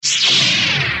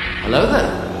Hello there.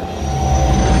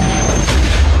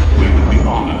 We would be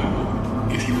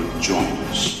honored if you would join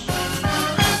us.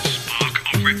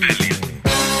 Spark of Rebellion.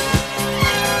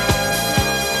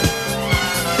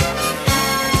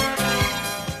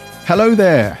 Hello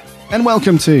there, and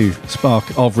welcome to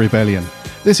Spark of Rebellion.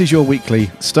 This is your weekly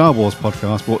Star Wars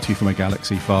podcast brought to you from a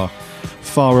galaxy far,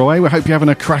 far away. We hope you're having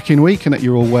a cracking week and that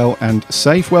you're all well and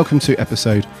safe. Welcome to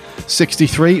episode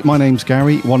 63. My name's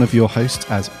Gary, one of your hosts,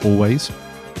 as always.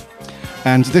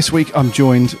 And this week I'm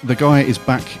joined, the guy is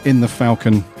back in the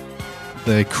Falcon,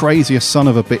 the craziest son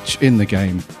of a bitch in the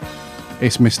game.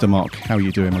 It's Mr. Mark. How are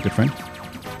you doing, my good friend?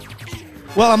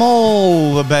 Well, I'm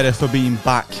all the better for being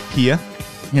back here,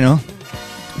 you know,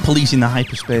 policing the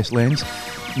hyperspace lanes,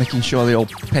 making sure the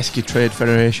old pesky Trade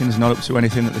Federation is not up to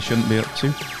anything that they shouldn't be up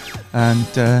to. And,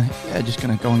 just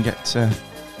going to go and get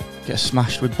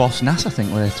smashed with Boss Nass, I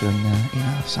think, later,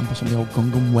 and, sample some of the old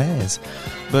Gungan wares.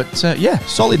 But,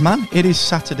 solid, man. It is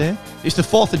Saturday. It's the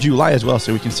 4th of July as well,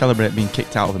 so we can celebrate being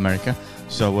kicked out of America.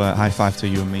 So, high five to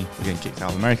you and me for getting kicked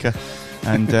out of America.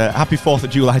 And happy 4th of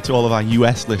July to all of our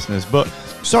US listeners. But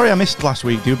sorry I missed last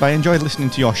week, dude, but I enjoyed listening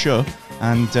to your show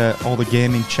and all the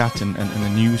gaming chat and the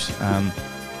news.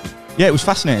 Yeah, it was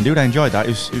fascinating, dude. I enjoyed that.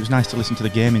 It was nice to listen to the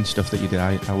gaming stuff that you did.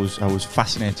 I was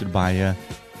fascinated by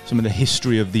some of the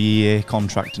history of the EA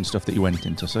contract and stuff that you went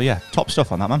into. So yeah, top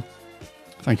stuff on that, man.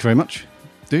 Thank you very much,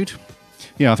 dude.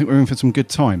 Yeah, I think we're in for some good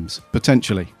times,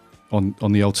 potentially,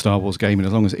 on the old Star Wars gaming,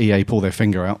 as long as EA pull their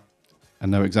finger out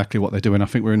and know exactly what they're doing. I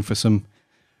think we're in for some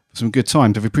good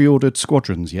times. Have you pre-ordered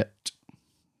Squadrons yet?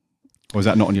 Or is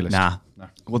that not on your list? Nah. No.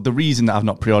 Well, the reason that I've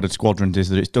not pre-ordered Squadrons is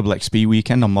that it's double XP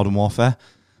weekend on Modern Warfare.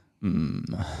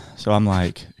 So I'm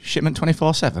like, shipment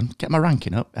 24/7, get my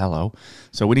ranking up, hello.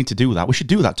 So we need to do that. We should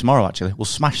do that tomorrow, actually. We'll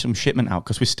smash some shipment out,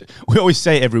 because we always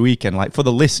say it every weekend, like, for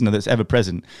the listener that's ever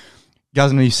present,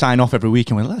 Gaz and me sign off every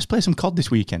weekend, we're like, let's play some COD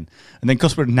this weekend. And then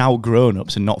because we're now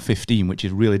grown-ups and not 15, which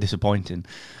is really disappointing,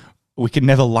 we can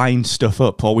never line stuff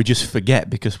up, or we just forget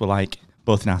because we're like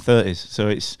both in our 30s. So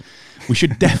we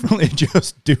should definitely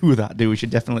just do that, dude. We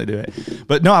should definitely do it.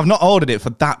 But no, I've not ordered it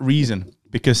for that reason,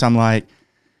 because I'm like,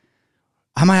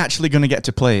 am I actually going to get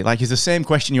to play? Like, it's the same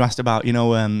question you asked about,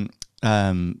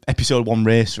 episode 1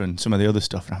 Racer and some of the other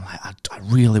stuff. And I'm like, I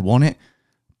really want it,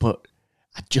 but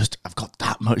I've got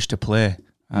that much to play.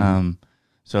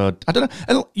 So I don't know.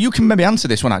 And you can maybe answer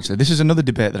this one, actually. This is another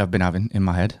debate that I've been having in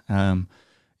my head.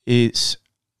 It's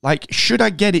like, should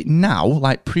I get it now,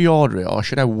 like pre-order it, or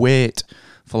should I wait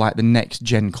for like the next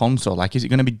gen console? Like, is it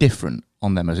going to be different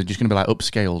on them? Or is it just going to be like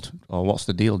upscaled? Or what's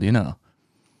the deal? Do you know?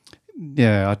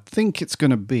 Yeah, I think it's going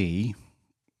to be...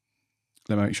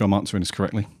 Let me make sure I'm answering this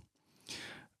correctly.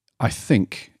 I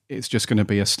think it's just going to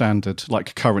be a standard,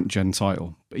 like, current gen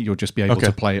title, but you'll just be able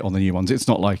to play it on the new ones. It's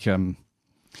not like on,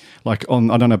 I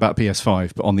don't know about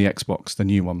PS5, but on the Xbox, the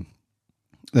new one,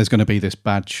 there's going to be this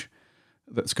badge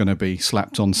that's going to be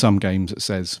slapped on some games that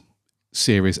says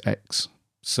Series X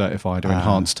certified or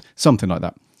enhanced, something like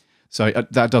that. So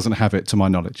that doesn't have it, to my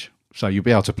knowledge. So you'll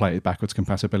be able to play it backwards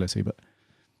compatibility, but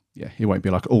yeah, it won't be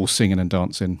like all singing and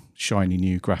dancing, shiny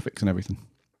new graphics and everything.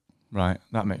 Right,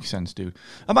 that makes sense, dude.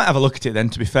 I might have a look at it then,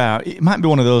 to be fair. It might be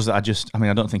one of those that I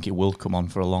don't think it will come on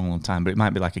for a long, long time, but it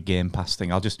might be like a Game Pass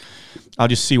thing. I'll just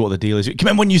see what the deal is. Can you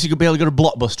remember when you used to be able to go to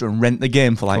Blockbuster and rent the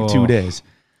game for like 2 days?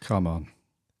 Come on.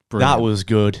 Brilliant. That was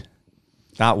good.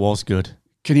 That was good.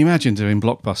 Can you imagine doing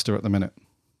Blockbuster at the minute?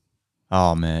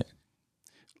 Oh, mate.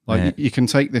 Like, you can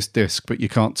take this disc, but you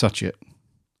can't touch it.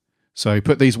 So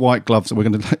put these white gloves, we're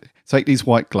going to take these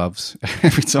white gloves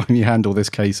every time you handle this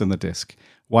case and the disc,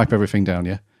 wipe everything down,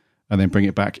 yeah, and then bring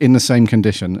it back in the same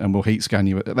condition, and we'll heat scan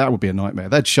you. That would be a nightmare.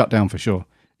 They'd shut down for sure,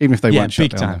 even if they weren't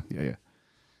shut down. Yeah.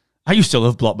 I used to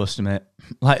love Blockbuster, mate.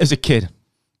 Like, as a kid,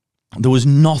 there was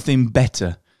nothing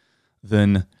better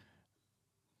than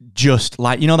just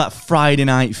like, that Friday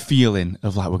night feeling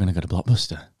of like, we're going to go to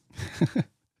Blockbuster.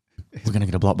 We're going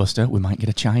to go to Blockbuster. We might get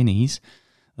a Chinese.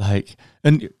 Like,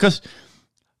 and because,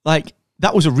 like,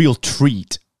 that was a real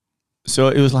treat. So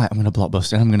it was like, I'm going to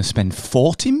Blockbuster and I'm going to spend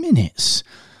 40 minutes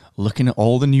looking at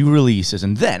all the new releases.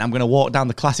 And then I'm going to walk down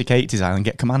the classic 80s aisle and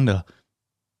get Commando.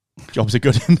 Jobs are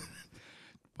good.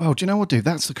 Well, do you know what, dude?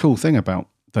 That's the cool thing about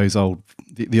those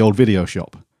the old video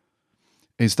shop,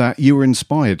 is that you were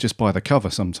inspired just by the cover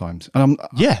sometimes. And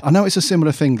I know it's a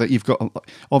similar thing that you've got,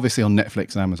 obviously, on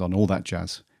Netflix and Amazon, all that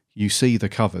jazz. You see the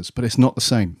covers, but it's not the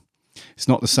same. It's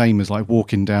not the same as like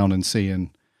walking down and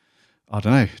seeing, I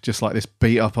don't know, just like this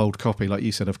beat up old copy, like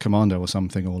you said, of Commando or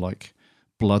something, or like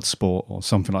Bloodsport or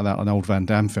something like that, an old Van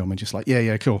Damme film, and just like,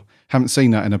 yeah, cool. Haven't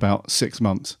seen that in about 6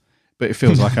 months. but it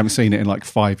feels like I haven't seen it in like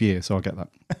 5 years, so I get that.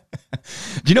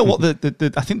 Do you know what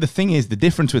I think the thing is, the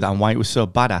difference with that and why it was so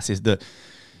badass is that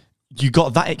you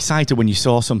got that excited when you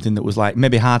saw something that was like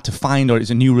maybe hard to find or it's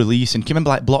a new release. And can you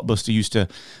remember like Blockbuster used to,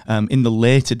 in the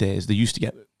later days, they used to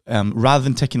get, rather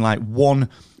than taking like where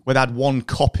they had one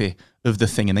copy of the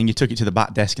thing and then you took it to the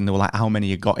back desk and they were like, how many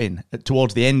you got in?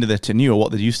 Towards the end of the tenure,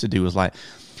 what they used to do was like,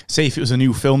 say if it was a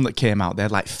new film that came out, they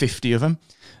had like 50 of them.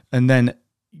 And then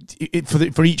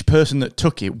for each person that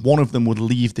took it, one of them would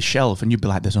leave the shelf and you'd be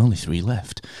like, there's only 3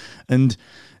 left. And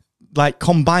like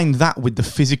combine that with the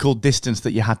physical distance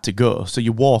that you had to go. So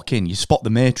you walk in, you spot the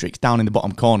Matrix down in the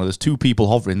bottom corner. There's 2 people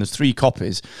hovering. There's 3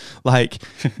 copies. Like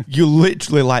you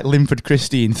literally like Linford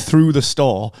Christine through the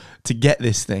store to get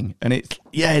this thing. And it's,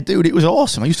 yeah, dude, it was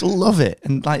awesome. I used to love it.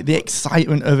 And like the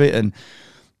excitement of it. And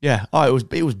yeah, it was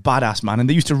badass, man. And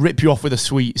they used to rip you off with the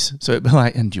sweets. So it'd be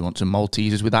like, and do you want some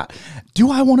Maltesers with that? Do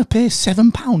I want to pay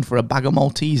 £7 for a bag of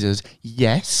Maltesers?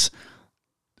 Yes.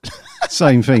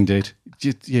 Same thing, dude.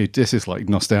 This is like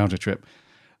nostalgia trip.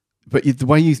 But the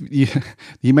way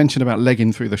you mentioned about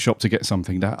legging through the shop to get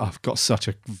something, that I've got such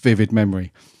a vivid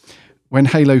memory. When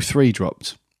Halo 3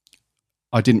 dropped,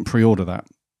 I didn't pre-order that.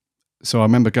 So I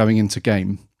remember going into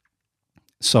game,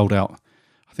 sold out.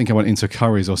 I think I went into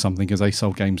Curry's or something because they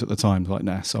sold games at the time. Like,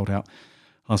 nah, sold out.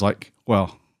 I was like,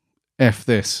 well, F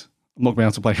this. I'm not going to be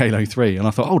able to play Halo 3. And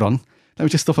I thought, hold on, let me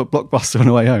just stop at Blockbuster on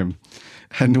the way home.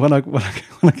 And when I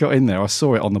got in there, I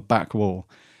saw it on the back wall,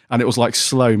 and it was like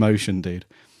slow motion, dude.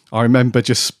 I remember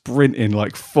just sprinting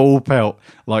like full pelt,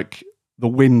 like the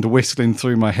wind whistling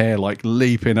through my hair, like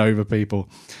leaping over people.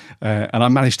 And I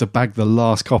managed to bag the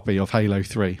last copy of Halo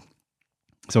 3.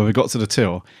 So when we got to the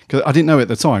till, because I didn't know at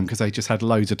the time because they just had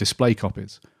loads of display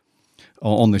copies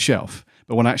on the shelf.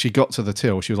 But when I actually got to the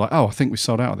till, she was like, oh, I think we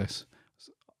sold out of this.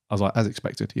 I was like, as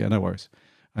expected. Yeah, no worries.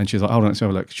 And she was like, hold on, let's have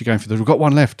a look. She's going for this. We've got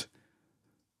one left.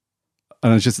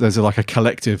 And it's just, there's like a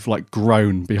collective like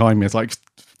groan behind me. It's like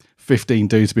 15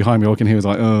 dudes behind me. All I can hear was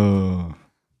like, oh.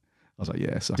 I was like,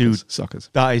 yeah, suckers. Dude, suckers.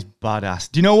 That is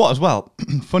badass. Do you know what as well?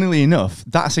 Funnily enough,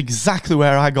 that's exactly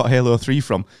where I got Halo 3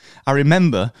 from. I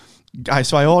remember,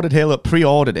 so I ordered Halo,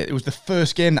 pre-ordered it. It was the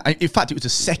first game, in fact, it was the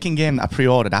second game that I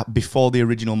pre-ordered before the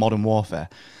original Modern Warfare,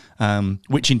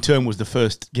 which in turn was the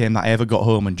first game that I ever got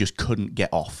home and just couldn't get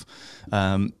off.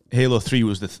 Halo 3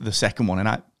 was the second one, and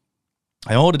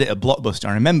I ordered it at Blockbuster.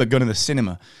 I remember going to the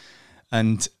cinema,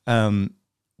 and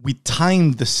we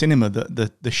timed the cinema.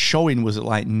 The showing was at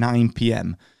like 9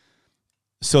 p.m.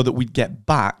 so that we'd get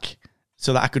back,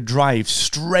 so that I could drive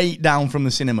straight down from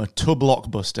the cinema to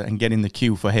Blockbuster and get in the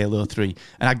queue for Halo 3.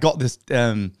 And I got this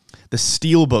the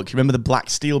Steelbook. You remember the black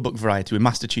Steelbook variety with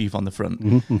Master Chief on the front?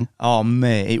 Mm-hmm. Oh,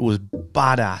 mate, it was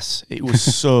badass. It was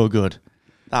so good.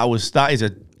 That is a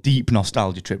deep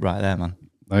nostalgia trip right there, man.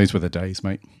 Those were the days,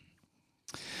 mate.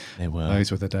 They were.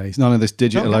 Those were the days. None of this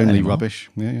digital-only rubbish.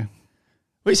 Yeah.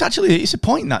 But it's a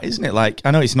point that, isn't it? Like,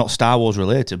 I know it's not Star Wars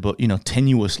related, but, you know,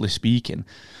 tenuously speaking,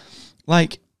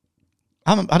 like,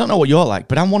 I don't know what you're like,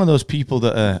 but I'm one of those people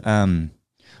that are,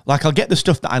 like, I'll get the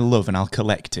stuff that I love and I'll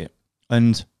collect it.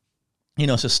 And, you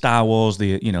know, so Star Wars,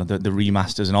 the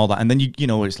remasters and all that. And then, you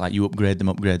know, it's like you upgrade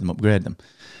them.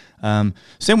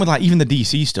 Same with, like, even the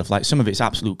DC stuff. Like, some of it's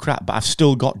absolute crap, but I've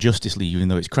still got Justice League, even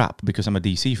though it's crap, because I'm a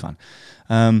DC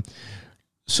fan.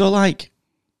 So, like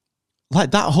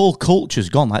that whole culture's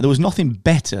gone. Like, there was nothing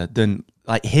better than,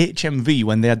 like, HMV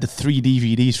when they had the 3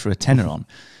 DVDs for a tenner on.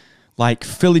 Like,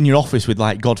 filling your office with,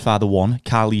 like, Godfather 1,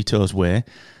 Carlito's Way,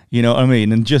 you know what I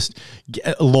mean? And just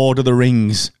get a Lord of the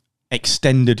Rings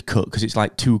extended cut, because it's,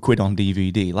 like, £2 on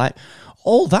DVD. Like,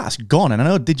 all that's gone. And I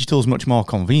know digital's much more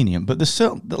convenient, but there's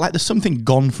something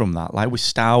gone from that. Like, with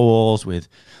Star Wars, with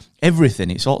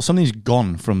everything, something's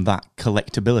gone from that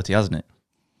collectability, hasn't it?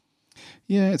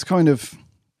 Yeah, it's kind of...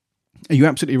 You're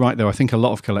absolutely right, though. I think a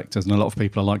lot of collectors and a lot of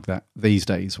people are like that these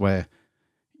days, where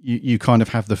you kind of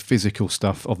have the physical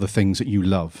stuff of the things that you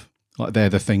love. Like, they're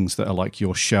the things that are like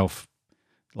your shelf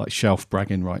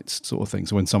bragging rights sort of thing.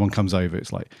 So when someone comes over,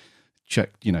 it's like,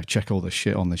 check all the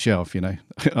shit on the shelf, you know.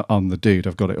 I'm the dude,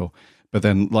 I've got it all. But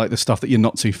then, like, the stuff that you're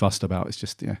not too fussed about, it's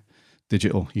just,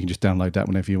 digital. You can just download that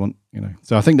whenever you want, you know.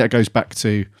 So I think that goes back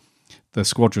to the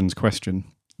Squadrons question.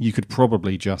 You could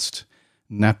probably just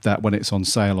nab that when it's on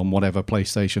sale on whatever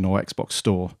PlayStation or Xbox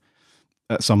store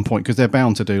at some point, because they're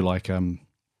bound to do like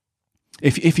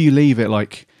if you leave it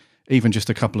like even just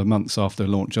a couple of months after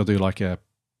launch, they'll do like a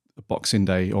Boxing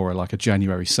Day or like a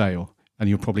January sale, and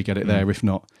you'll probably get it there. If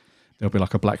not, there'll be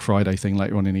like a Black Friday thing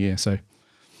later on in the year. So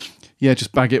yeah,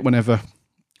 just bag it whenever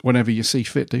you see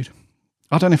fit, dude.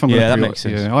 I don't know if I'm going Yeah, to that pre-order. makes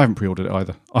sense. Yeah, I haven't pre-ordered it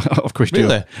either. I've questioned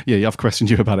Really? you. Yeah, I've questioned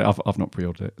you about it. I've not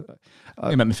pre-ordered it.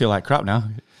 You make me feel like crap now.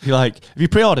 You're like, have you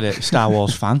pre-ordered it, Star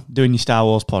Wars fan, doing your Star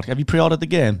Wars podcast? Have you pre-ordered the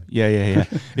game? Yeah.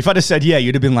 If I'd have said yeah,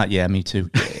 you'd have been like, yeah, me too.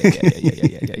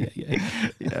 Yeah.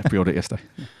 Yeah, I pre-ordered it yesterday.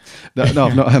 No,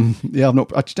 I've not. I've not.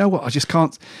 Do you know what? I just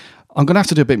can't. I'm going to have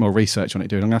to do a bit more research on it,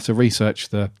 dude. I'm going to have to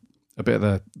research a bit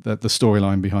of the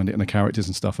storyline behind it and the characters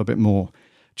and stuff a bit more,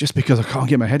 just because I can't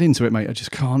get my head into it, mate. I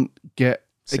just can't get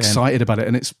excited about it,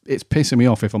 and it's pissing me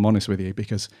off, if I'm honest with you,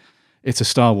 because it's a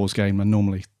Star Wars game,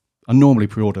 and I normally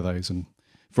pre-order those, and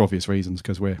for obvious reasons,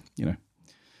 because we're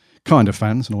kind of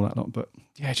fans and all that lot. But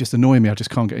yeah, it's just annoying me. I just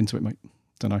can't get into it, mate.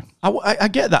 Don't know. I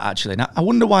get that actually. Now, I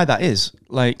wonder why that is.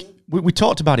 Like we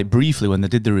talked about it briefly when they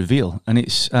did the reveal, and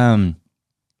it's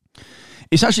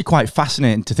actually quite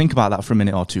fascinating to think about that for a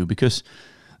minute or two, because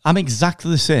I'm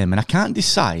exactly the same, and I can't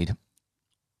decide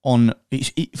on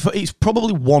it's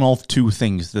probably one of two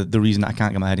things, the reason that I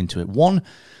can't get my head into it. One,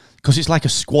 because it's like a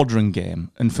squadron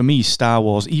game, and for me, Star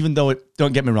Wars, even though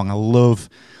don't get me wrong, I love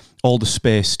all the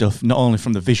space stuff, not only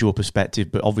from the visual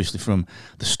perspective, but obviously from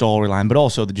the storyline, but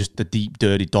also just the deep,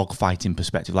 dirty dogfighting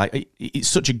perspective. Like, it's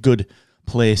such a good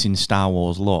place in Star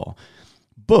Wars lore,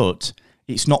 but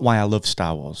it's not why I love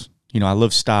Star Wars. I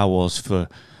love Star Wars for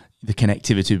the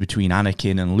connectivity between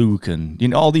Anakin and Luke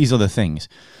and all these other things.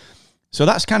 So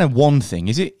that's kind of one thing.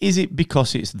 Is it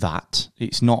because it's that?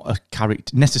 It's not a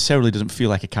character, necessarily doesn't feel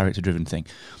like a character-driven thing.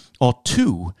 Or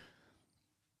two,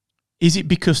 is it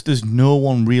because there's no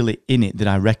one really in it that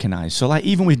I recognise? So like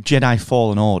even with Jedi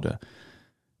Fallen Order,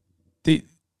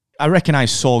 I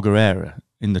recognise Saw Gerrera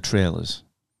in the trailers.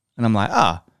 And I'm like,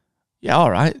 yeah,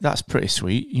 all right, that's pretty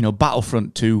sweet.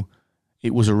 Battlefront 2,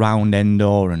 it was around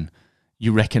Endor, and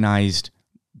you recognised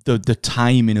the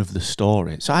timing of the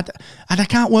story. So I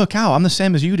can't work out. I'm the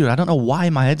same as you do. I don't know why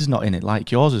my head's not in it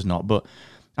like yours is not, but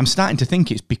I'm starting to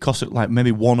think it's because of like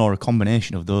maybe one or a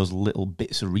combination of those little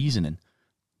bits of reasoning.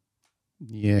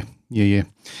 Yeah.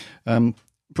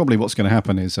 Probably what's going to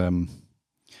happen is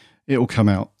it will come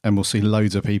out and we'll see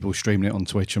loads of people streaming it on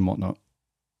Twitch and whatnot.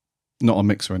 Not on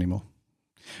Mixer anymore.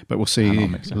 But we'll see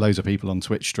loads of people on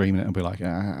Twitch streaming it and be like,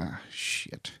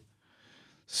 shit.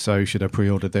 So should I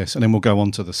pre-order this? And then we'll go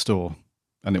onto the store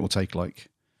and it will take 9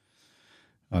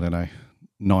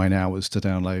 hours to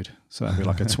download. So that'll be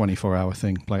like a 24-hour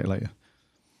thing. Play it later.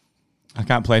 I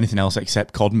can't play anything else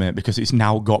except COD, mate, because it's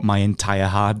now got my entire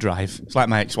hard drive. It's like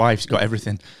my ex-wife's got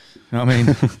everything. You know what I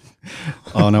mean?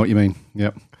 Oh, I know what you mean.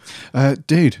 Yep.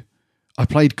 Dude, I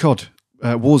played COD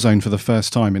Warzone for the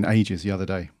first time in ages the other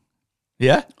day.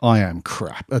 Yeah? I am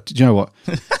crap. Do you know what?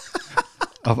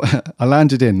 I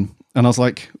landed in and I was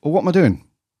like, well, what am I doing?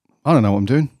 I don't know what I'm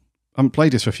doing. I haven't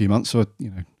played this for a few months, so I,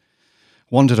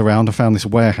 wandered around. I found this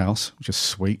warehouse, which is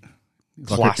sweet.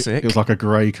 Classic. It was like a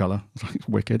grey colour. It was like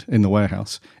wicked in the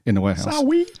warehouse.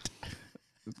 Sweet.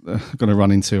 Going to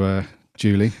run into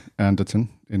Julie Anderton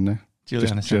in there. Julie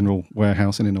just Anderton. General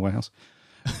warehouse and in the warehouse.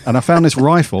 And I found this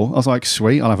rifle. I was like,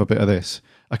 sweet, I'll have a bit of this.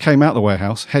 I came out the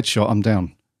warehouse, headshot, I'm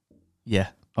down. Yeah.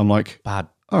 I'm like, Bad.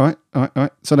 all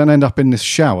right. So then I end up in this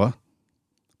shower,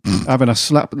 having a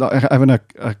slap, having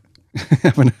like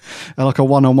a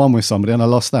one-on-one with somebody, and I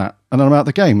lost that. And then I'm out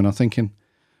the game, and I'm thinking,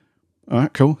 all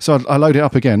right, cool. So I load it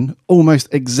up again.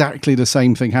 Almost exactly the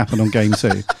same thing happened on game 2,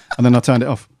 and then I turned it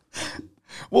off.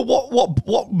 Well,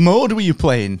 what mode were you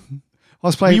playing? I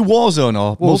was playing Were you Warzone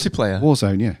or multiplayer?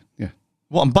 Warzone, yeah.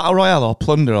 What, on Battle Royale or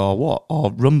Plunder or what?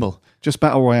 Or Rumble? Just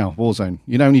Battle Royale, Warzone.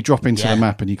 When you drop into the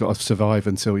map and you've got to survive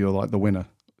until you're like the winner.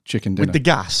 Chicken dinner. With the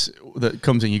gas that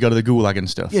comes in, you go to the gulag and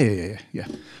stuff. Yeah.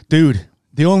 Dude,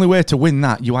 the only way to win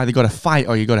that, you either got to fight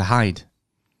or you got to hide.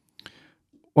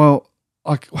 Well,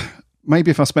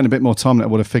 maybe if I spent a bit more time, I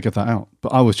would have figured that out.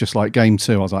 But I was just like, game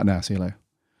 2, I was like, nah, see you later.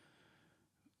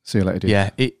 See you later, dude. Yeah,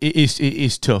 it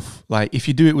is tough. Like, if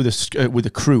you do it with a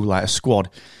crew, like a squad,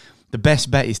 the best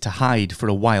bet is to hide for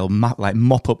a while,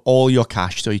 mop up all your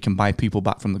cash so you can buy people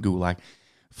back from the gulag.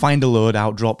 Find a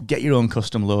loadout drop, get your own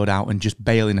custom loadout, and just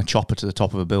bail in a chopper to the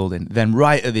top of a building. Then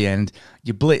right at the end,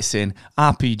 you blitz in,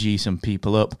 RPG some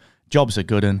people up, job's a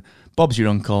good un, Bob's your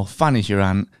uncle, Fanny's your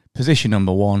aunt, position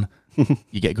number 1,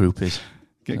 you get groupies.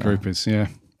 Groupies, yeah.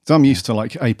 So I'm used to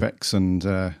like Apex and,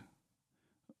 no,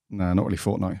 not really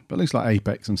Fortnite, but at least like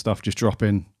Apex and stuff, just drop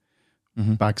in,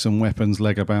 bag some weapons,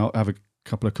 leg about, have a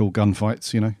couple of cool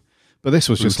gunfights, But this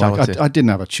was just like, I didn't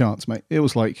have a chance, mate. It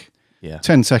was like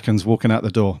 10 seconds walking out the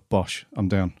door, bosh, I'm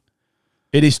down.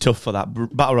 It is tough for that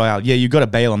battle royale. Yeah, you got to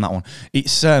bail on that one.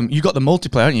 It's you got the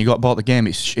multiplayer, haven't you? You got bought the game.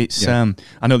 It's Yeah.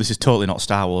 I know this is totally not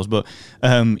Star Wars, but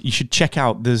you should check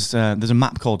out. There's a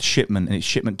map called Shipment, and it's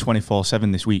Shipment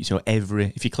 24/7 this week. So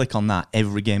if you click on that,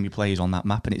 every game you play is on that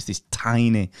map, and it's this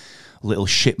tiny little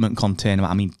shipment container.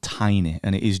 I mean, tiny,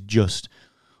 and it is just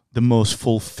the most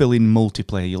fulfilling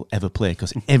multiplayer you'll ever play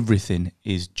because everything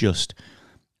is just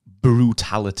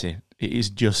brutality. It is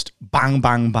just bang,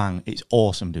 bang, bang. It's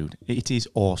awesome, dude. It is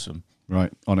awesome.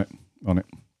 Right, on it.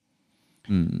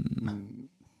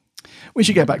 We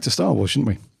should get back to Star Wars, shouldn't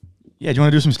we? Yeah, do you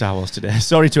want to do some Star Wars today?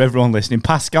 Sorry to everyone listening.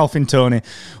 Pascal Fintoni,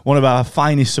 one of our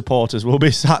finest supporters, will be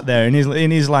sat there in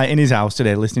his house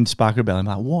today listening to Spark Rebellion.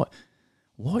 I'm like,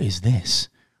 what is this?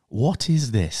 What is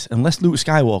this? Unless Luke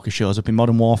Skywalker shows up in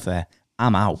Modern Warfare,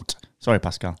 I'm out. Sorry,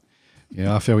 Pascal.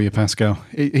 Yeah, I feel you, Pascal.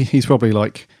 He's probably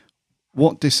like,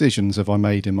 what decisions have I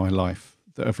made in my life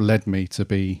that have led me to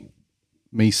be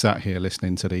me sat here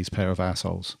listening to these pair of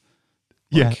assholes?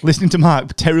 Yeah, listening to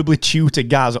Mark terribly tutor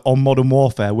Gaz on Modern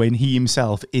Warfare when he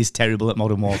himself is terrible at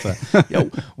Modern Warfare.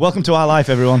 Yo, welcome to our life,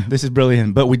 everyone. This is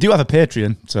brilliant. But we do have a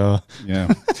Patreon, so...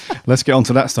 Yeah. Let's get on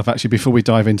to that stuff, actually, before we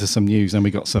dive into some news and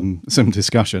we got some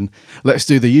discussion. Let's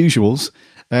do the usuals.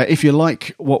 If you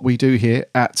like what we do here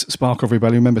at Spark of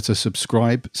Rebellion, remember to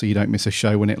subscribe so you don't miss a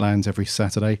show when it lands every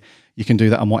Saturday. You can do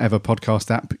that on whatever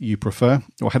podcast app you prefer,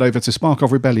 or head over to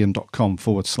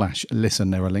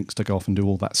sparkofrebellion.com/listen. There are links to go off and do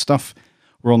all that stuff.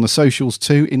 We're on the socials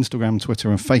too, Instagram,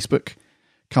 Twitter and Facebook.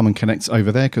 Come and connect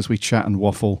over there because we chat and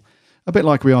waffle a bit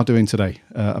like we are doing today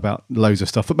about loads of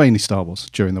stuff, but mainly Star Wars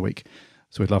during the week.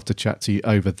 So we'd love to chat to you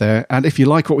over there. And if you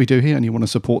like what we do here and you want to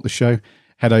support the show,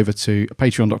 head over to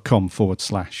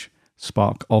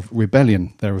patreon.com/Spark of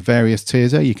Rebellion. There are various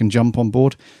tiers there. You can jump on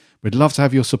board. We'd love to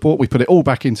have your support. We put it all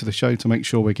back into the show to make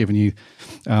sure we're giving you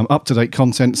up-to-date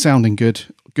content, sounding good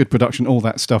production, all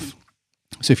that stuff.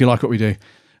 So if you like what we do,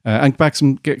 and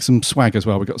get some swag as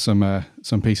well. We've got some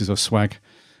pieces of swag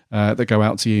that go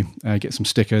out to you. Get some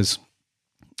stickers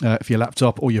for your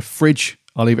laptop or your fridge.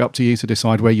 I'll leave it up to you to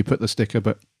decide where you put the sticker,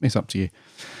 but it's up to you.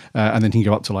 And then you can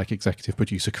go up to like executive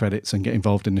producer credits and get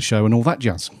involved in the show and all that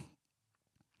jazz.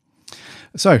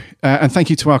 So, and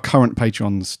thank you to our current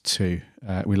patrons too.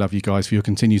 We love you guys for your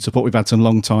continued support. We've had some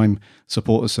long time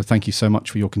supporters, so thank you so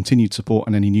much for your continued support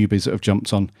and any newbies that have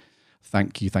jumped on.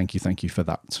 Thank you for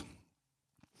that.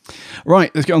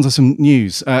 Right, let's get on to some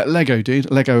news. Lego,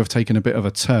 dude. Lego have taken a bit of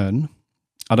a turn.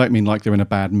 I don't mean like they're in a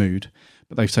bad mood,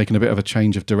 but they've taken a bit of a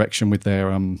change of direction with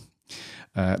their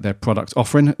product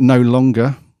offering. No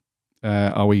longer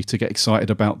are we to get excited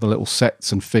about the little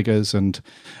sets and figures and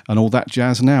all that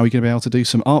jazz. Now you're going to be able to do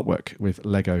some artwork with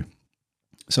Lego.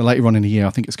 So later on in the year,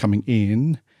 I think it's coming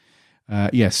in,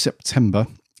 September,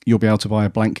 you'll be able to buy a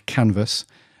blank canvas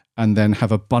and then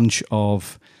have a bunch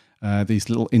of these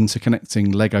little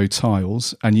interconnecting Lego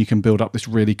tiles, and you can build up this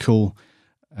really cool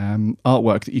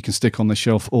artwork that you can stick on the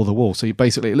shelf or the wall. So it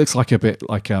looks like a bit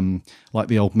like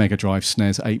the old Mega Drive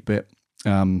SNES 8-bit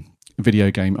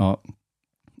video game art,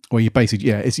 where you basically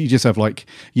you just have like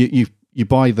you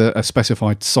buy a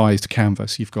specified sized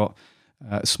canvas. You've got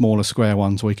smaller square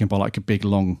ones, or you can buy like a big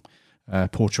long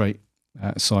portrait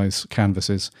size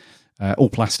canvases,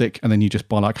 all plastic, and then you just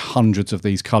buy like hundreds of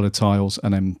these coloured tiles,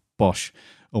 and then bosh,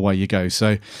 away you go.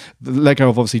 So the Lego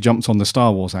have obviously jumped on the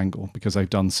Star Wars angle because they've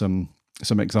done some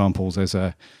examples. There's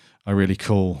a really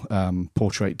cool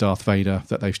portrait Darth Vader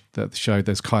that showed.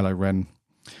 There's Kylo Ren.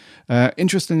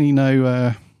 Interestingly,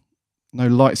 no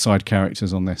light side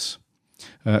characters on this.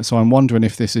 So I'm wondering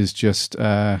if this is just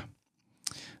like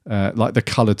the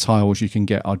coloured tiles you can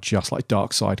get are just like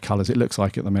dark side colours. It looks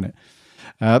like at the minute.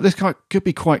 This could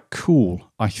be quite cool,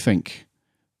 I think.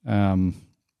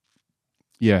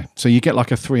 So you get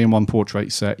like a 3-in-1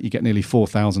 portrait set. You get nearly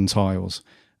 4,000 tiles,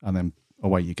 and then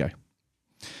away you go.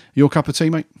 Your cup of tea,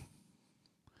 mate?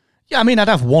 Yeah, I mean, I'd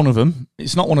have one of them.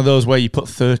 It's not one of those where you put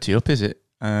 30 up, is it?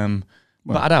 But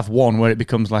I'd have one where it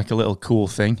becomes like a little cool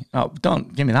thing. Oh,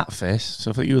 don't give me that face.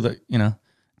 So for you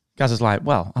Gaz is like,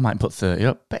 well, I might put 30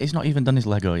 up. Bet he's not even done his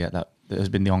Lego yet. That has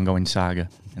been the ongoing saga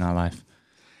in our life.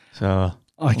 So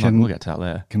we'll get to that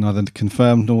later. Can neither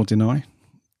confirm nor deny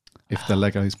if the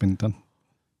Lego's been done.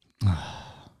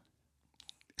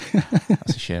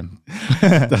 That's a shame.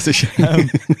 That's a shame.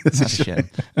 That's a shame.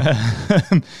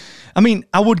 I mean,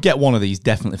 I would get one of these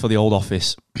definitely for the old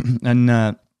office, and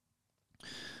I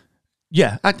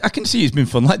can see it's been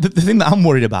fun. Like the thing that I'm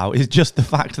worried about is just the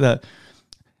fact that,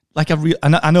 like,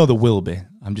 I know there will be.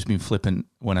 I'm just being flippant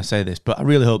when I say this, but I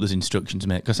really hope there's instructions,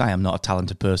 mate, because I am not a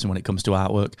talented person when it comes to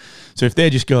artwork. So if they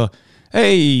just go,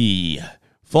 hey,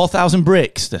 4,000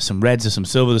 bricks. There's some reds, there's some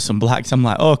silver, there's some blacks. I'm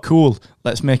like, oh, cool.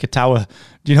 Let's make a tower.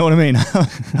 Do you know what I mean?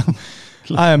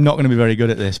 I am not going to be very good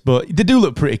at this, but they do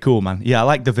look pretty cool, man. Yeah, I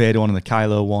like the Vader one and the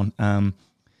Kylo one. And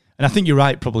I think you're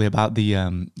right, probably about the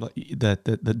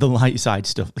light side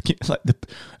stuff, like the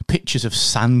pictures of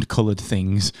sand coloured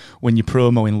things when you're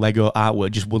promoing Lego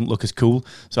artwork just wouldn't look as cool.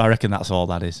 So I reckon that's all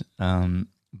that is.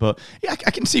 But yeah,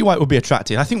 I can see why it would be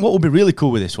attractive. I think what would be really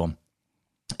cool with this one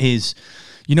is,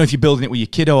 you know, if you're building it with your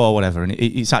kiddo or whatever, and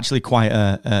it's actually quite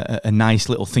a nice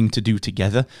little thing to do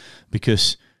together,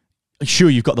 because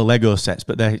sure, you've got the Lego sets,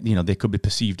 but they could be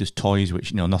perceived as toys,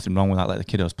 which, nothing wrong with that, let the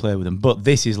kiddos play with them. But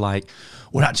this is like,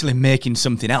 we're actually making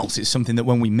something else. It's something that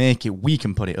when we make it, we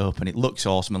can put it up and it looks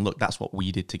awesome, and look, that's what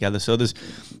we did together. So there's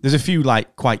a few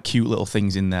like quite cute little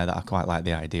things in there that I quite like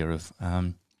the idea of.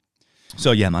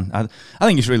 So yeah, man, I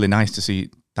think it's really nice to see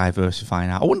diversifying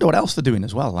out. I wonder what else they're doing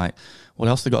as well. Like, what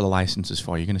else they got the licenses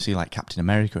for? You're going to see like Captain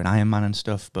America and Iron Man and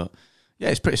stuff. But yeah,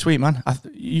 it's pretty sweet, man.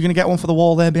 You're going to get one for the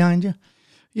wall there behind you?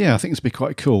 Yeah, I think it's be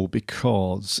quite cool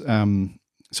because,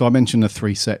 so I mentioned the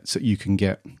 3 sets that you can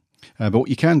get, but what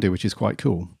you can do, which is quite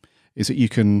cool, is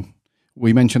that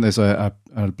we mentioned there's a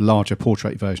larger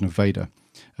portrait version of Vader.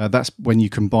 That's when you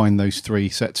combine those 3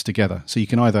 sets together. So you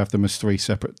can either have them as 3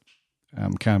 separate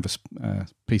canvas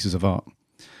pieces of art,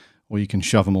 or you can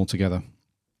shove them all together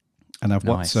and have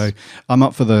one. Nice. So I'm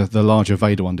up for the larger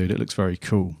Vader one, dude. It looks very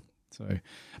cool. So,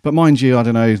 but mind you, I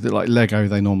don't know, that like Lego,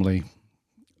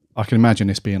 I can imagine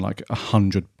this being like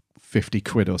 150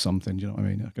 quid or something. Do you know what I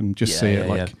mean? I can just see it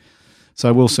like. Yeah.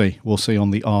 So we'll see. We'll see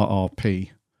on the RRP.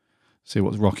 See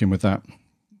what's rocking with that.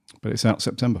 But it's out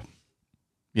September.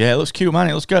 Yeah, it looks cute, man.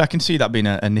 It looks good. I can see that being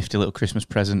a nifty little Christmas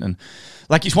present. And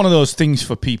like, it's one of those things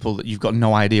for people that you've got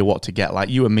no idea what to get. Like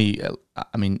you and me,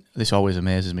 I mean, this always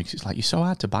amazes me because it's like, you're so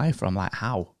hard to buy from. Like,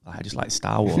 how? Like, I just like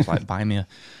Star Wars. Like, buy me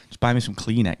some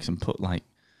Kleenex and put like,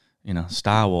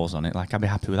 Star Wars on it. Like, I'd be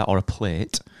happy with that. Or a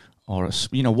plate. Or,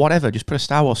 whatever. Just put a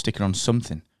Star Wars sticker on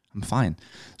something. I'm fine.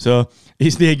 So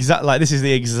it's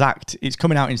it's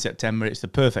coming out in September. It's the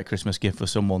perfect Christmas gift for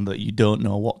someone that you don't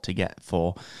know what to get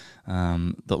for,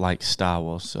 that likes Star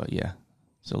Wars. So yeah.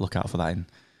 So look out for that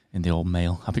in the old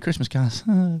mail. Happy Christmas, guys.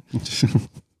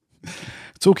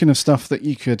 Talking of stuff that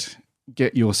you could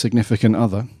get your significant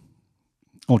other,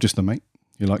 or just a mate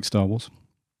who likes Star Wars.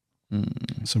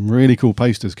 Some really cool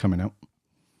posters coming out.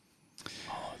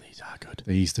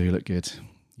 These do look good.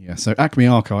 Yeah, so Acme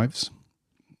Archives,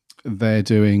 they're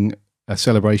doing a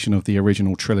celebration of the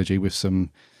original trilogy with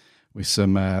some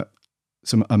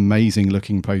amazing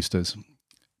looking posters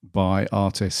by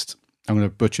artist, I'm going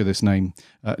to butcher this name,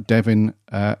 Devin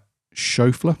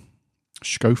Schofler.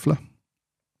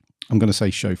 I'm going to say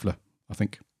Schofler, I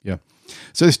think. Yeah.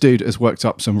 So this dude has worked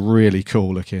up some really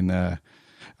cool looking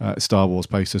Star Wars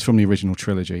posters from the original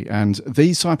trilogy. And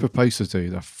these type of posters,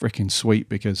 dude, are freaking sweet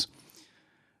because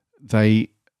they're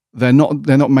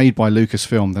not made by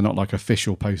Lucasfilm. They're not like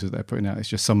official posters they're putting out. It's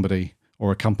just somebody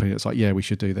or a company that's like, yeah, we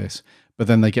should do this. But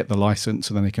then they get the license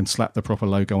and then they can slap the proper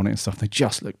logo on it and stuff. They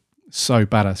just look so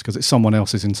badass because it's someone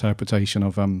else's interpretation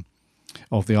of the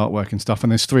artwork and stuff.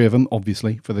 And there's 3 of them,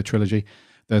 obviously, for the trilogy.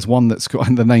 There's one that's got,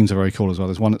 and the names are very cool as well.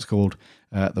 There's one that's called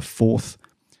the 4th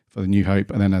for the New Hope,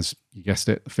 and then, as you guessed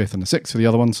it, the 5th and the 6th for the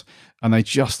other ones. And they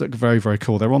just look very, very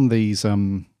cool. They're on these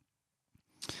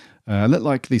look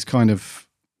like these kind of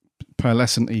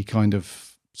pearlescent-y kind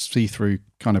of see-through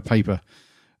kind of paper,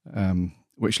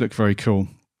 which look very cool.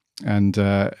 And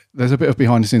there's a bit of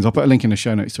behind the scenes. I'll put a link in the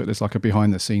show notes to it. There's like a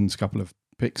behind the scenes couple of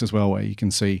pics as well, where you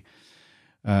can see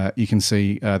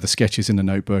the sketches in the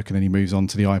notebook, and then he moves on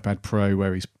to the iPad Pro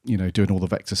where he's doing all the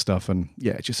vector stuff, and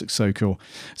yeah, it just looks so cool.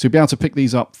 So you'll be able to pick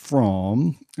these up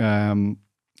from the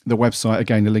website.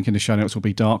 Again, the link in the show notes will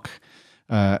be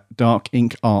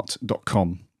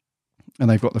darkinkart.com, and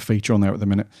they've got the feature on there at the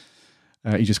minute.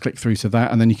 You just click through to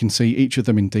that, and then you can see each of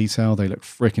them in detail. They look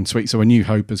freaking sweet. So A New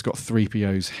Hope has got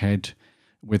 3PO's head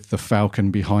with the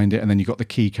Falcon behind it, and then you've got the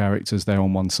key characters there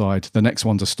on one side. The next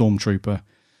one's a Stormtrooper.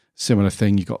 Similar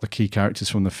thing, you've got the key characters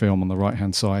from the film on the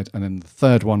right-hand side, and then the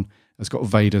third one has got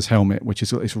Vader's helmet, which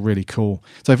is it's really cool.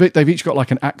 So they've each got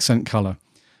like an accent colour.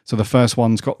 So the first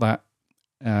one's got that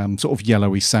sort of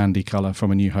yellowy, sandy colour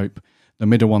from A New Hope. The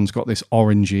middle one's got this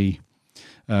orangey,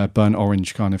 burnt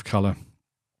orange kind of colour,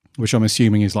 which I'm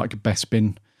assuming is like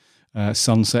Bespin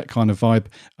sunset kind of vibe.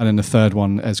 And then the third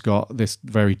one has got this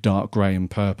very dark grey and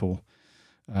purple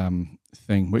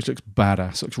thing, which looks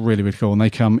badass. Looks really, really cool. And they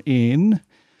come in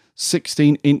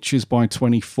 16 inches by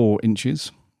 24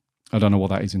 inches. I don't know what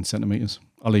that is in centimetres.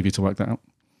 I'll leave you to work that out.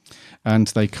 And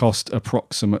they cost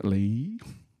approximately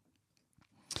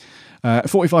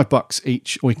 $45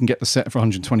 each, or you can get the set for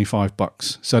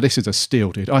 $125. So this is a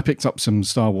steal, dude. I picked up some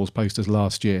Star Wars posters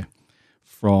last year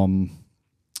from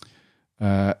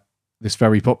this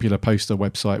very popular poster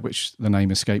website, which the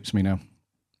name escapes me now.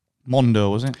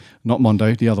 Mondo, was it? Not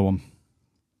Mondo, the other one.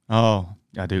 Oh,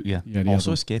 I do, yeah. Yeah, the also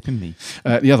other one. escaping me.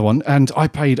 The other one. And I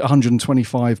paid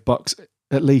 $125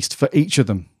 at least for each of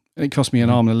them. It cost me an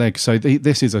arm and a leg. So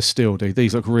this is a steal, dude.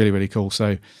 These look really, really cool.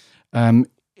 So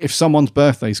if someone's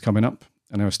birthday's coming up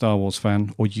and they're a Star Wars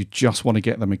fan, or you just want to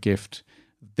get them a gift,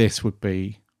 this would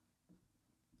be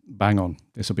bang on.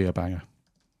 This will be a banger.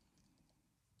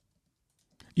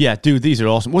 Yeah, dude, these are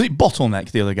awesome. Was it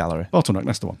Bottleneck, the other gallery? Bottleneck,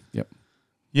 that's the one. Yep.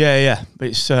 Yeah.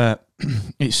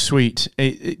 It's sweet.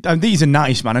 And these are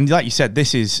nice, man. And like you said,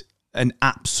 this is an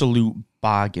absolute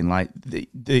bargain. Like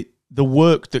the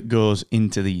work that goes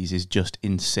into these is just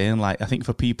insane. Like I think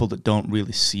for people that don't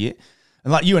really see it,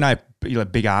 and like you and I,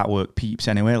 big artwork peeps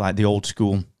anyway. Like the old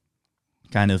school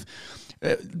kind of.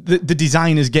 The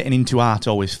designers getting into art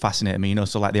always fascinate me,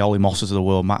 so like the Ollie Mosses of the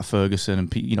world, Matt Ferguson,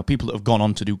 and people that have gone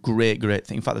on to do great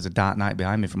things. In fact, there's a Dark Knight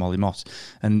behind me from Ollie Moss,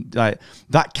 and like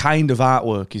that kind of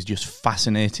artwork is just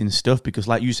fascinating stuff because,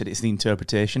 like you said, it's the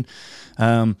interpretation.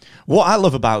 What I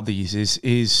love about these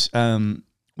is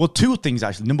two things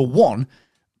actually. Number one,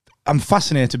 I'm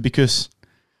fascinated because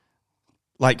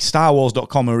like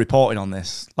StarWars.com are reporting on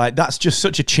this. Like that's just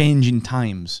such a change in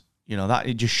times. That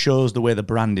it just shows the way the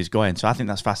brand is going. So I think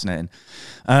that's fascinating.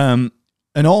 And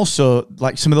also,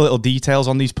 like some of the little details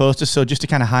on these posters. So just to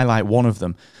kind of highlight one of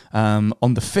them,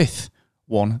 on the fifth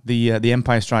one, the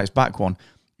Empire Strikes Back one,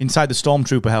 inside the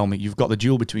Stormtrooper helmet, you've got the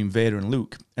duel between Vader and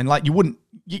Luke. And like you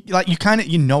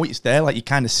it's there, like you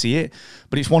kind of see it.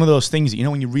 But it's one of those things that,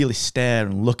 when you really stare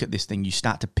and look at this thing, you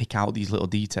start to pick out these little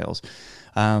details.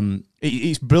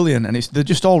 It's brilliant, and they're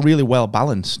just all really well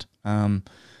balanced.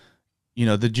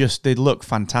 They look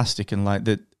fantastic, and like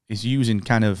that is using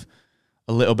kind of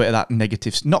a little bit of that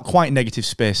negative, not quite negative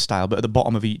space style, but at the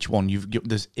bottom of each one,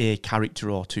 there's a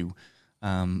character or two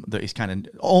that is kind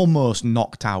of almost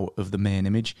knocked out of the main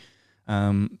image.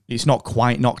 It's not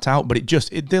quite knocked out, but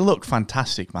they look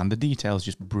fantastic, man. The detail's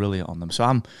just brilliant on them.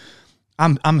 So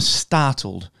I'm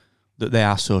startled that they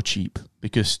are so cheap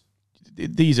because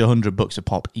these are $100 a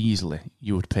pop easily.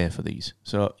 You would pay for these,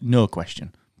 so no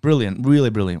question. Brilliant,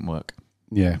 really brilliant work.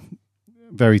 Yeah,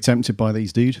 very tempted by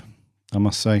these, dude. I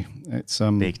must say, it's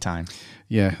big time.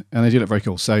 Yeah, and they do look very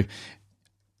cool. So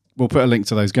we'll put a link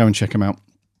to those. Go and check them out.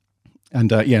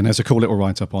 And and there's a cool little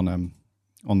write up on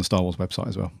the Star Wars website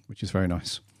as well, which is very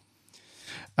nice.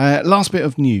 Last bit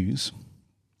of news,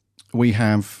 we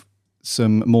have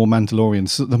some more Mandalorians.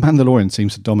 So the Mandalorian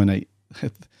seems to dominate.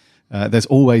 There's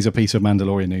always a piece of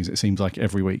Mandalorian news. It seems like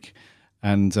every week,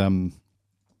 and.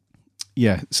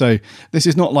 Yeah, so this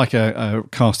is not like a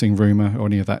casting rumor or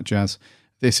any of that jazz.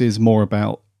 This is more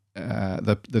about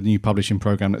the new publishing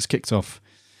program that's kicked off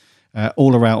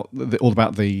all about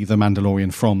the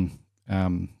Mandalorian from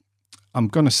I'm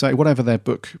going to say whatever their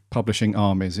book publishing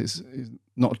arm is. It's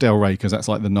not Del Rey because that's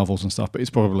like the novels and stuff, but it's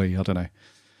probably, I don't know,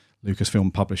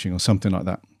 Lucasfilm Publishing or something like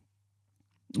that.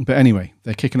 But anyway,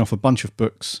 they're kicking off a bunch of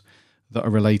books that are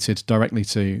related directly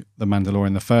to the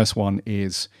Mandalorian. The first one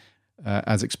is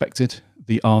as expected,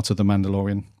 The Art of the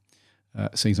Mandalorian,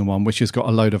 Season 1, which has got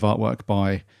a load of artwork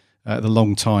by the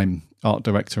long-time art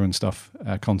director and stuff,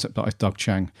 concept artist Doug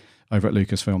Chang over at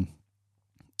Lucasfilm.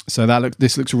 So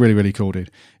this looks really, really cool, dude.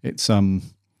 It's a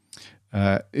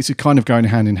kind of going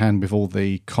hand in hand with all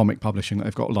the comic publishing that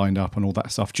they've got lined up and all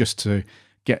that stuff, just to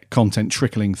get content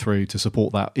trickling through to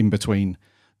support that in between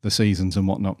the seasons and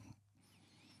whatnot.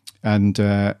 And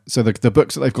so the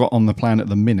books that they've got on the plan at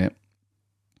the minute,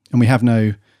 and we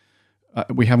haven't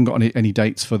got any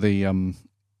dates for the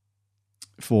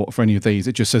for any of these.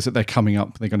 It just says that they're coming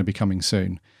up. They're going to be coming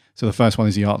soon. So the first one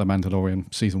is The Art of the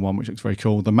Mandalorian, Season 1, which looks very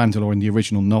cool. The Mandalorian, the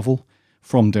original novel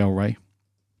from Del Rey.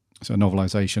 So a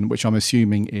novelization, which I'm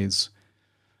assuming is,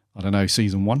 I don't know,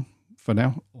 Season 1 for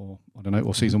now, or I don't know,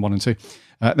 or Season 1 and 2.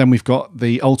 Then we've got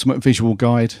The Ultimate Visual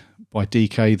Guide by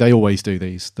DK. They always do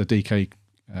these. The DK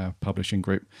publishing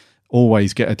group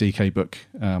always get a DK book.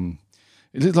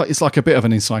 It's like a bit of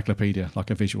an encyclopedia, like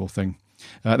a visual thing.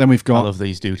 Then we've got. I love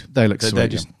these, dude. They look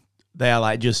sweet. They're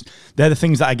the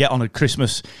things that I get on a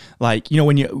Christmas. Like,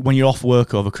 when you're off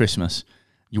work over Christmas,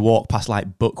 you walk past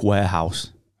like Book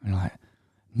Warehouse and you're like,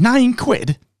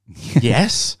 £9?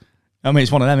 Yes. I mean,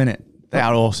 it's one of them, isn't it? They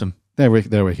are awesome. They're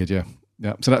wicked, yeah.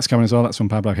 So that's coming as well. That's from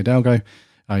Pablo Hidalgo.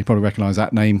 You probably recognise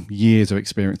that name. Years of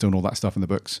experience doing all that stuff in the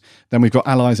books. Then we've got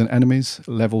Allies and Enemies,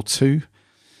 Level 2.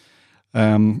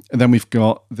 And then we've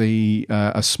got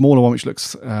a smaller one which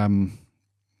looks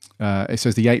It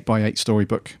says the 8x8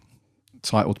 storybook,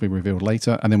 title to be revealed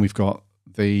later. And then we've got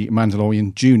the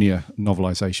Mandalorian Junior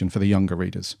novelization for the younger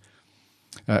readers,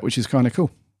 which is kind of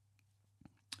cool.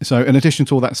 So in addition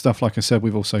to all that stuff, like I said,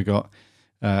 we've also got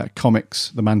comics,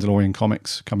 the Mandalorian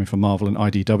comics coming from Marvel and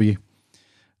IDW,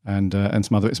 and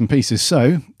some other bits and pieces.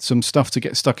 So some stuff to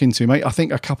get stuck into, mate. I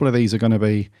think a couple of these are going to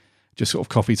be just sort of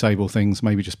coffee table things.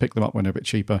 Maybe just pick them up when they're a bit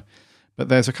cheaper. But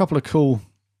there's a couple of cool.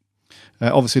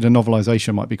 Obviously, the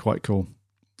novelization might be quite cool,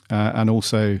 and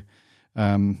also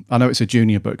I know it's a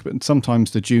junior book, but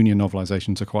sometimes the junior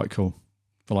novelizations are quite cool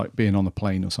for like being on the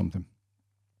plane or something.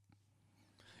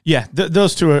 Yeah,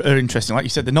 those two are interesting. Like you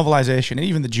said, the novelization and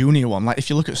even the junior one. Like if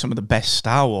you look at some of the best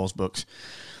Star Wars books,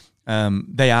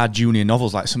 they are junior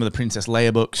novels. Like some of the Princess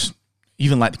Leia books,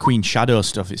 even like the Queen Shadow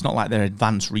stuff. It's not like they're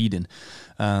advanced reading.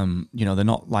 They're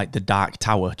not like the Dark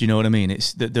Tower. Do you know what I mean?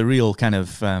 It's the real kind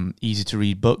of easy to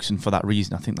read books, and for that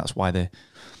reason, I think that's why they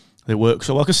work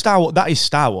so well. Because that is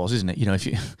Star Wars, isn't it? You know,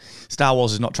 Star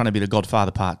Wars is not trying to be The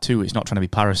Godfather Part 2. It's not trying to be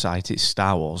Parasite. It's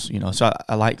Star Wars. You know, so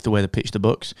I like the way they pitch the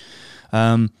books.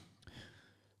 I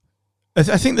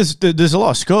think there's a lot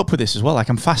of scope with this as well. Like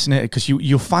I'm fascinated because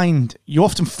you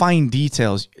often find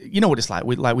details. You know what it's like.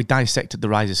 We dissected The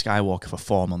Rise of Skywalker for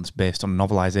 4 months based on a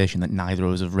novelization that neither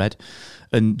of us have read,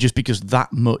 and just because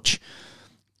that much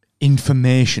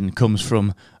information comes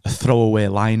from a throwaway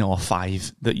line or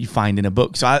 5 that you find in a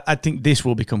book. So I think this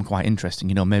will become quite interesting.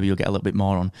 You know, maybe you'll get a little bit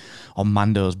more on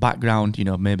Mando's background. You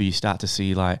know, maybe you start to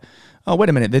see like, oh, wait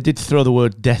a minute, they did throw the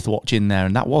word Death Watch in there,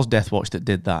 and that was Death Watch that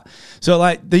did that. So,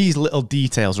 like, these little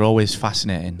details are always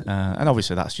fascinating. And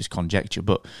obviously that's just conjecture,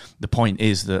 but the point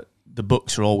is that the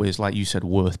books are always, like you said,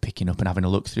 worth picking up and having a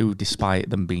look through, despite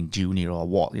them being junior or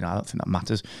what. You know, I don't think that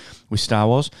matters with Star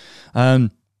Wars.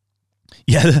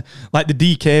 Yeah, like the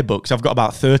DK books, I've got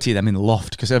about 30 of them in the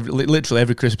loft, because literally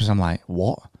every Christmas I'm like,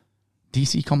 what?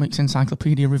 DC Comics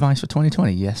Encyclopedia revised for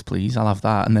 2020? Yes, please, I'll have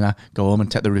that. And then I go home and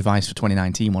take the revised for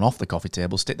 2019 one off the coffee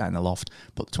table, stick that in the loft,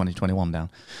 put the 2021 down.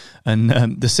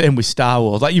 And the same with Star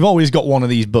Wars. Like, you've always got one of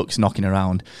these books knocking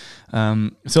around.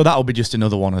 So that'll be just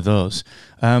another one of those.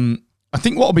 I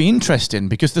think what'll be interesting,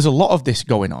 because there's a lot of this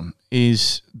going on,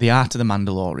 is the art of the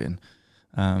Mandalorian.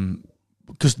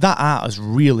 Because that art has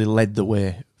really led the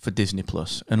way for Disney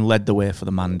Plus and led the way for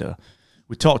the Mando.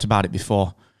 We talked about it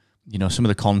before. You know, some of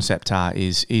the concept art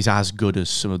is as good as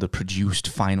some of the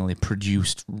finally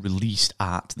produced, released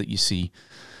art that you see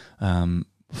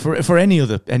for any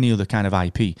other kind of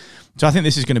IP. So I think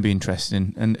this is going to be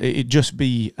interesting, and it'll just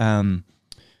be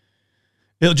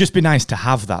nice to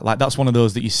have that. Like, that's one of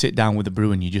those that you sit down with a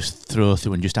brew and you just throw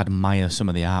through and just admire some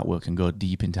of the artwork and go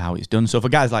deep into how it's done. So for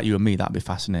guys like you and me, that'd be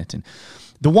fascinating.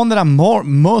 The one that I'm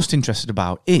most interested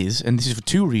about is, and this is for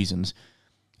 2 reasons,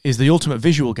 is the Ultimate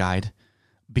Visual Guide.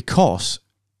 Because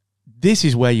this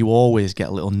is where you always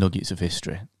get little nuggets of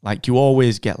history. Like, you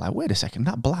always get like, wait a second,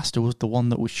 that blaster was the one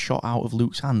that was shot out of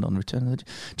Luke's hand on Return of the... Do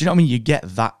you know what I mean? You get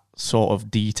that sort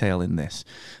of detail in this.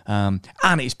 And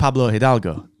it's Pablo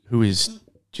Hidalgo, who is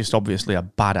just obviously a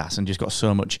badass and just got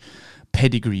so much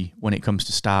pedigree when it comes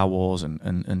to Star Wars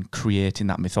and creating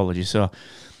that mythology. So,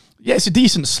 yeah, it's a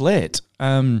decent slate.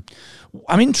 I'm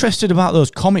interested about those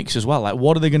comics as well. Like,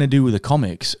 what are they going to do with the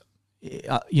comics?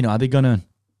 You know, are they going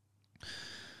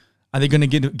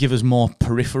to give us more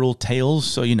peripheral tales?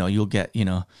 So, you know, you'll get, you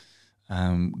know,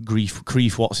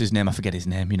 Grief, what's his name? I forget his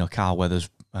name. You know, Carl Weathers,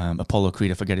 Apollo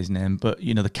Creed, I forget his name. But,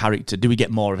 you know, the character, do we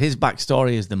get more of his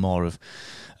backstory? Is there more of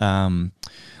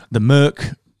the Merc?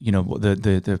 You know,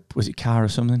 the was it Car or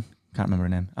something? Can't remember her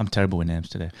name. I'm terrible with names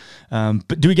today.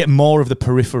 But do we get more of the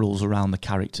peripherals around the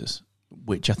characters?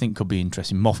 Which I think could be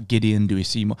interesting. Moff Gideon, do we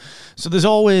see more? So there's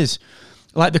always,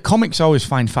 like, the comics I always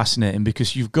find fascinating,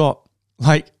 because you've got,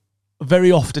 like,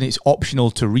 very often it's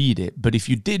optional to read it, but if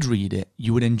you did read it,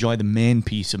 you would enjoy the main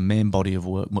piece and main body of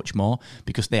work much more,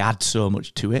 because they add so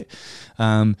much to it.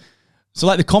 So,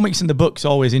 like, the comics and the books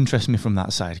always interest me from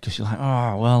that side, because you're like,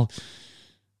 oh, well,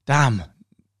 damn,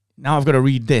 now I've got to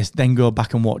read this, then go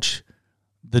back and watch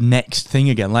the next thing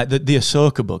again. Like, the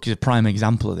Ahsoka book is a prime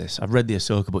example of this. I've read the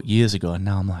Ahsoka book years ago, and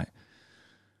now I'm like,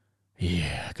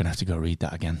 yeah, I'm going to have to go read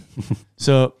that again.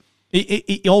 So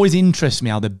it always interests me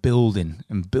how they're building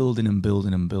and building and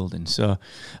building and building. So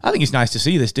I think it's nice to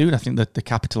see this, dude. I think that they're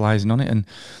capitalising on it. And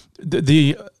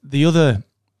the other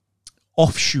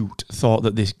offshoot thought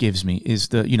that this gives me is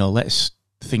that, you know, let's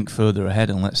think further ahead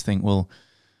and let's think, well,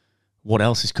 what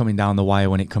else is coming down the wire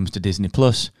when it comes to Disney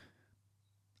Plus?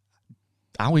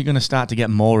 Are we going to start to get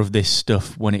more of this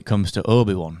stuff when it comes to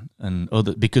Obi-Wan and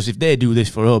other? Because if they do this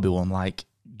for Obi-Wan, like,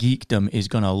 geekdom is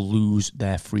going to lose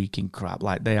their freaking crap.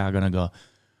 Like, they are going to go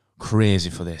crazy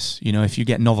for this. You know, if you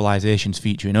get novelizations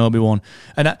featuring Obi-Wan,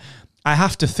 and I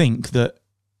have to think that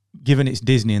given it's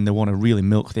Disney and they want to really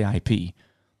milk the IP,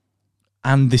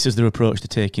 and this is their approach to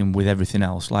taking with everything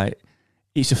else, like,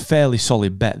 it's a fairly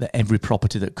solid bet that every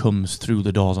property that comes through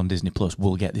the doors on Disney Plus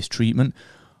will get this treatment,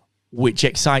 which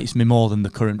excites me more than the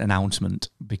current announcement,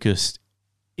 because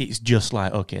it's just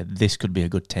like, okay, this could be a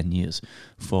good 10 years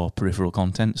for peripheral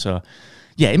content. So,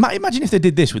 yeah, imagine if they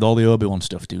did this with all the Obi-Wan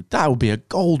stuff, dude. That would be a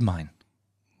gold mine.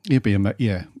 It'd be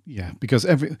yeah. Because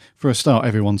for a start,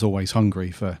 everyone's always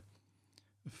hungry for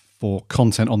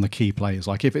content on the key players.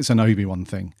 Like, if it's an Obi-Wan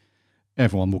thing,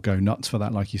 everyone will go nuts for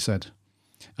that, like you said.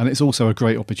 And it's also a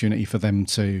great opportunity for them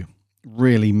to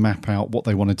really map out what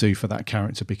they want to do for that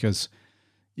character, because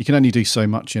you can only do so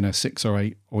much in a 6 or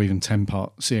 8 or even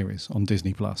 10-part series on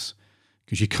Disney Plus,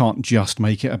 because you can't just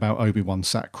make it about Obi-Wan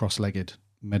sat cross-legged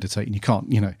meditating. You can't,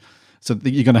 so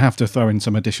you're going to have to throw in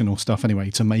some additional stuff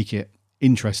anyway to make it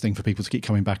interesting for people to keep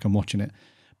coming back and watching it.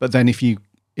 But then if you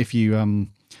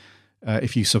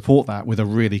support that with a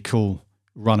really cool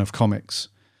run of comics,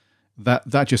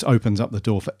 that just opens up the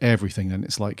door for everything. And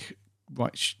it's like,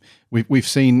 right, we've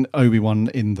seen Obi-Wan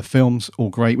in the films, all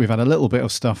great. We've had a little bit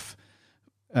of stuff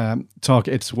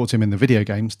targeted towards him in the video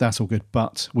games. That's all good,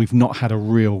 but we've not had a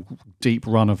real deep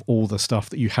run of all the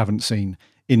stuff that you haven't seen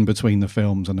in between the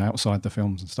films and outside the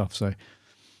films and stuff. So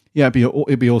yeah,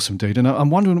 it'd be awesome, dude. And I'm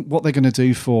wondering what they're going to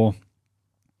do for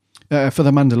the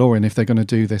Mandalorian, if they're going to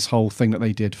do this whole thing that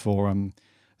they did for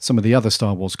some of the other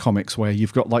Star Wars comics, where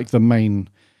you've got like the main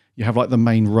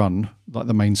run, like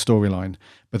the main storyline,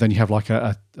 but then you have like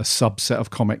a subset of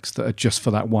comics that are just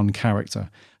for that one character.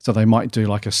 So they might do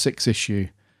like a 6-issue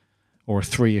or a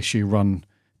 3-issue run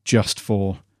just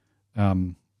for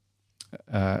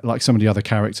like some of the other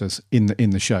characters in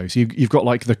the show. So you've got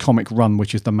like the comic run,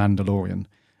 which is the Mandalorian,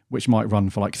 which might run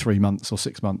for like 3 months or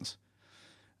 6 months.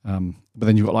 But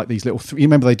then you've got like these little. You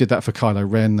remember they did that for Kylo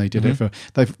Ren. They did it for.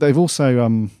 They've also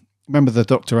remember the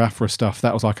Dr. Aphra stuff.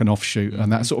 That was like an offshoot,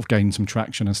 and that sort of gained some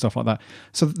traction and stuff like that.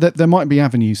 So there might be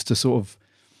avenues to sort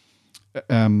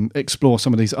of explore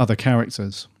some of these other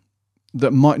characters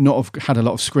that might not have had a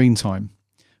lot of screen time,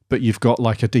 but you've got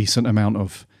like a decent amount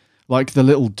of, like the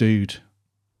little dude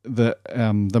that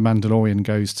the Mandalorian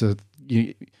goes to.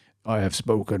 I have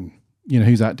spoken.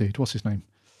 Who's that dude? What's his name?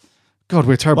 God,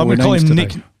 we're terrible with names today.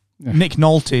 Nick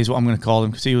Nolte is what I'm going to call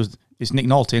him, because it's Nick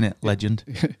Nolte, isn't it? Legend.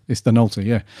 It's the Nolte,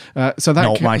 yeah. So that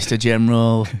Noltmeister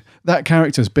General. That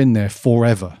character's been there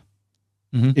forever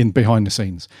in behind the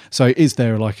scenes. So is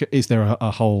there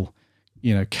a whole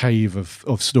cave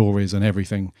of stories and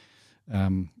everything?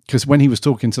 Because when he was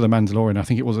talking to the Mandalorian, I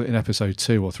think it was in episode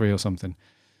 2 or 3 or something.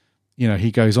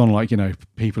 He goes on like,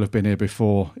 people have been here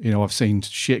before. I've seen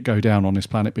shit go down on this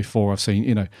planet before. I've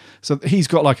seen, so he's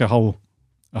got like a whole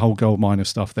gold mine of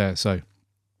stuff there. So,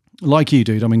 like you,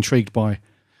 dude, I'm intrigued by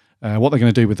what they're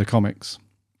going to do with the comics.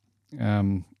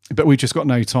 But we've just got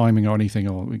no timing or anything,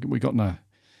 or we got no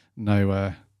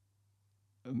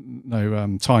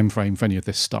time frame for any of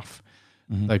this stuff.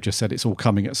 They've just said it's all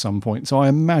coming at some point. So I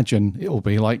imagine it will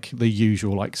be like the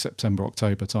usual, like September,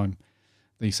 October time.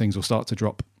 These things will start to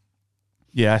drop.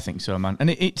 Yeah, I think so, man. And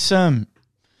it's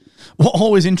what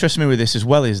always interests me with this as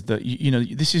well is that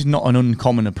this is not an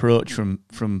uncommon approach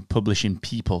from publishing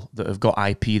people that have got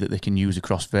IP that they can use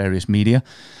across various media.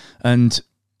 And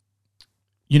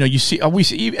we see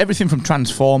everything from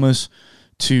Transformers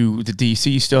to the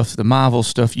DC stuff, the Marvel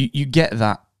stuff. You get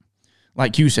that,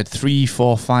 like you said, 3,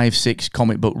 4, 5, 6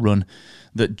 comic book run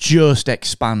that just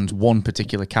expands one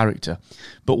particular character.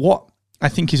 But what I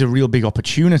think is a real big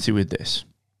opportunity with this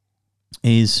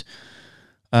is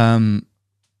can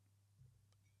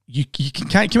you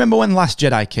remember when Last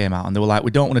Jedi came out and they were like,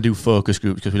 we don't want to do focus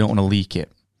groups because we don't want to leak it,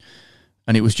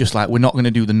 and it was just like, we're not going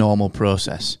to do the normal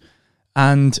process.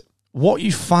 And what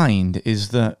you find is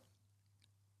that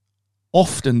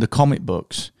often the comic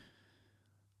books,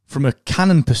 from a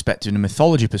canon perspective and a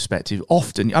mythology perspective,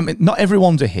 not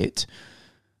everyone's a hit,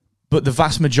 but the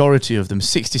vast majority of them,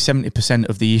 60-70%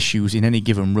 of the issues in any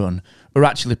given run, are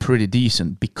actually pretty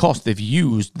decent because they've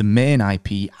used the main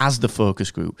IP as the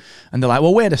focus group. And they're like,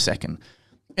 well, wait a second.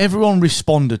 Everyone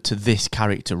responded to this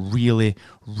character really,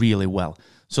 really well.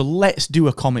 So let's do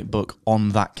a comic book on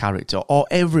that character. Or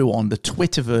everyone, the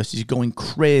Twitterverse is going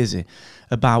crazy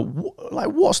about,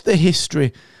 what's the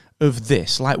history of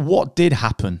this? Like, what did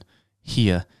happen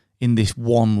here in this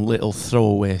one little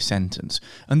throwaway sentence?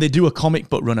 And they do a comic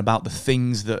book run about the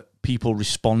things that people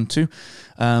respond to.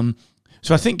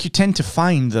 So I think you tend to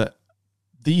find that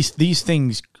these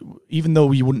things, even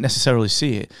though you wouldn't necessarily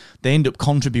see it, they end up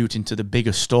contributing to the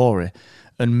bigger story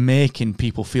and making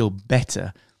people feel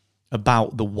better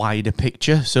about the wider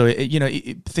picture. So,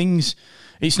 things...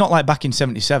 It's not like back in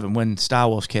 77 when Star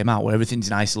Wars came out where everything's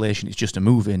in isolation. It's just a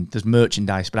movie and there's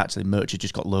merchandise, but actually merch has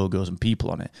just got logos and people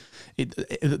on it.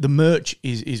 The merch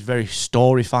is very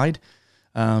storyfied.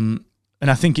 And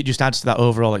I think it just adds to that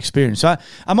overall experience. So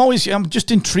I'm just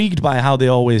intrigued by how they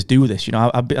always do this.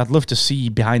 I'd love to see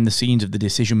behind the scenes of the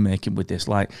decision making with this.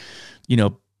 Like,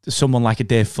 someone like a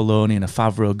Dave Filoni and a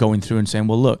Favreau going through and saying,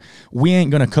 well, look, we ain't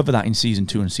going to cover that in season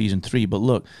 2 and season 3, but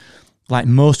look, like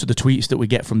most of the tweets that we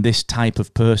get from this type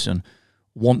of person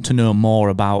want to know more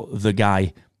about the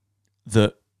guy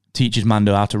that teaches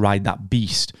Mando how to ride that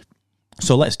beast.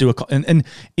 So let's do and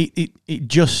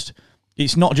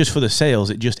it's not just for the sales,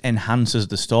 it just enhances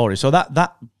the story. So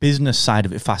that business side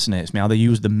of it fascinates me, how they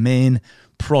use the main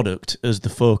product as the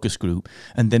focus group,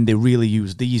 and then they really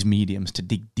use these mediums to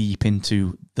dig deep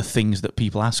into the things that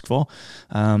people ask for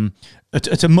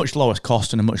at a much lower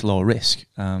cost and a much lower risk.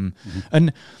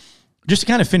 And just to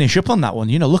kind of finish up on that one,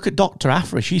 look at Dr.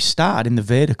 Aphra. She started in the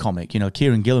Vader comic,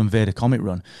 Kieran Gillen Vader comic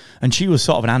run, and she was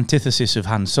sort of an antithesis of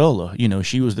Han Solo.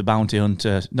 She was the bounty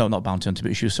hunter, no, not bounty hunter,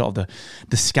 but she was sort of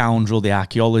the scoundrel, the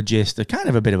archaeologist, the kind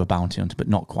of a bit of a bounty hunter, but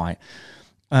not quite,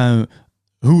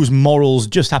 whose morals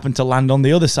just happened to land on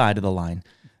the other side of the line.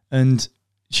 And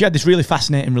she had this really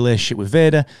fascinating relationship with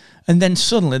Vader, and then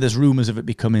suddenly there's rumours of it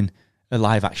becoming a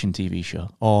live-action TV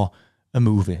show, or a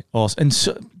movie,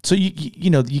 so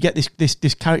you get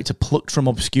this character plucked from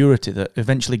obscurity that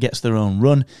eventually gets their own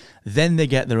run, then they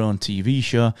get their own TV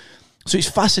show. So it's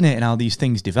fascinating how these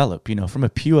things develop. From a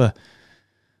pure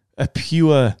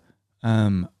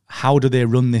how do they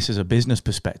run this as a business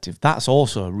perspective? That's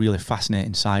also a really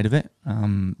fascinating side of it.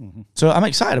 So I'm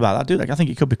excited about that, dude. I think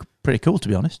it could be pretty cool, to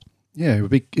be honest. Yeah, it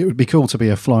would be cool to be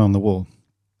a fly on the wall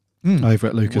over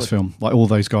at Lucasfilm, like all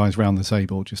those guys round the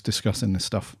table just discussing this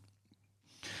stuff.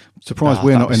 Surprised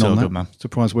we're not in on that. Man.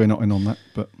 Surprised we're not in on that,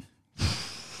 but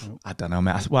I don't know,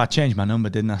 mate. I changed my number,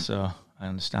 didn't I? So I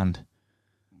understand.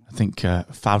 I think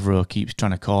Favreau keeps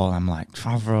trying to call. I'm like,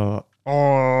 Favreau,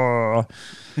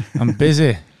 I'm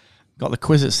busy. Got the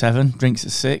quiz at 7, drinks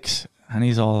at 6, and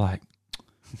he's all like,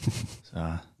 so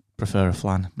I prefer a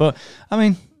flan. But I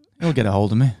mean, he'll get a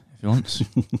hold of me if he wants.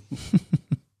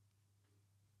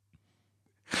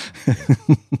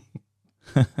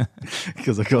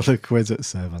 Because I got the quiz at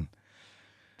 7.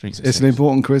 Drinks at it's 6. An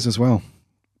important quiz as well.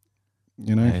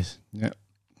 It is. Yeah.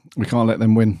 We can't let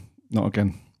them win. Not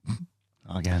again.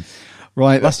 Not again.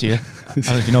 Right. Last year, I don't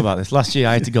know if you know about this. Last year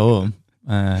I had to go home.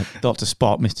 Dr.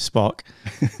 Spock, Mr.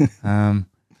 Spock.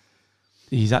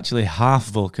 He's actually half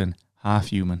Vulcan, half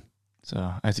human. So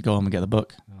I had to go home and get the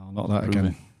book. Oh, not that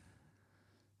again.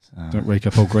 So. Don't rake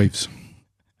up old graves.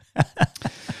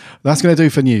 That's going to do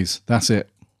for news. That's it.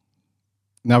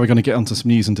 Now we're going to get onto some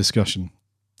news and discussion.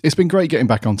 It's been great getting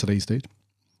back onto these, dude.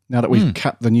 Now that we've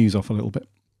capped the news off a little bit.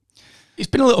 It's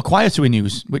been a little quieter in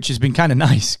news, which has been kind of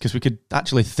nice because we could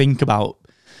actually think about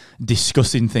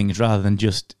discussing things rather than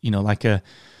just, like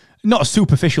not a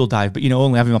superficial dive, but,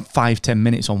 only having 5-10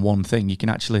 minutes on one thing. You can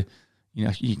actually,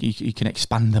 you can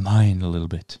expand the mind a little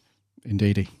bit.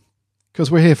 Indeedy. Because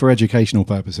we're here for educational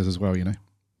purposes as well,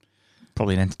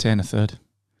 Probably an entertainer third.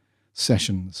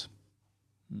 Sessions.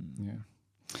 Yeah.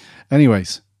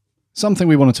 Anyways, something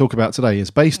we want to talk about today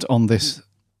is based on this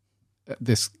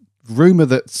rumour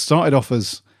that started off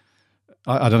as,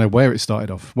 I don't know where it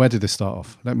started off. Where did this start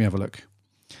off? Let me have a look.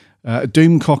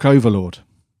 Doomcock Overlord.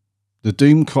 The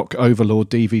Doomcock Overlord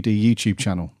DVD YouTube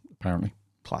channel, apparently.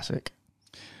 Classic.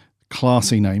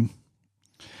 Classy name.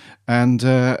 And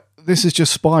this has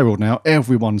just spiraled now.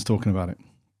 Everyone's talking about it.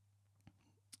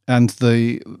 And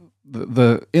the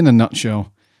in a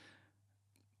nutshell,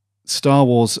 Star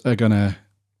Wars are going to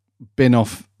bin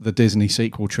off the Disney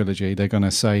sequel trilogy. They're going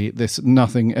to say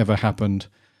nothing ever happened.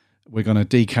 We're going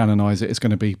to decanonize it. It's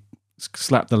going to be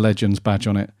slap the Legends badge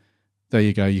on it. There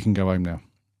you go. You can go home now.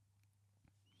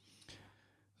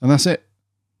 And that's it.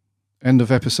 End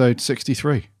of episode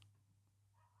 63.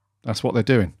 That's what they're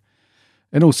doing.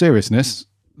 In all seriousness,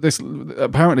 this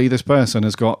person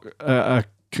has got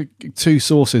 2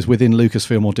 sources within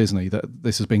Lucasfilm or Disney that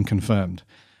this has been confirmed.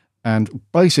 And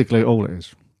basically all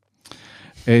it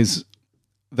is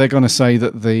they're going to say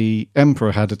that the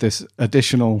Emperor had this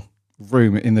additional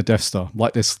room in the Death Star,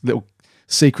 like this little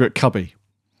secret cubby.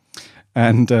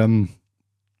 And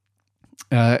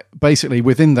basically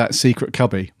within that secret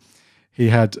cubby, he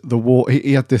had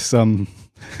he had this...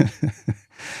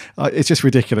 it's just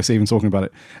ridiculous even talking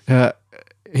about it.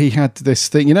 He had this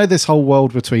thing, this whole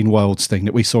world between worlds thing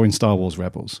that we saw in Star Wars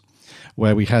Rebels.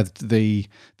 where we had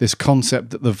this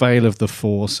concept that the veil of the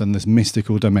Force and this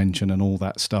mystical dimension and all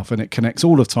that stuff, and it connects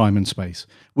all of time and space.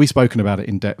 We've spoken about it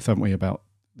in depth, haven't we, about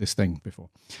this thing before?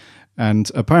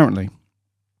 And apparently,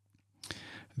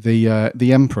 the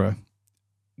Emperor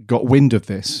got wind of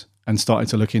this and started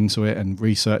to look into it and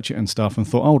research it and stuff, and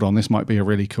thought, hold on, this might be a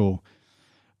really cool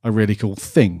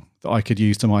thing that I could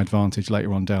use to my advantage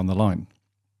later on down the line.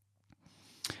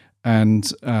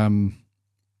 And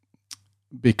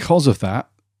because of that,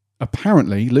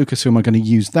 apparently Lucasfilm are going to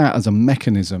use that as a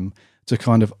mechanism to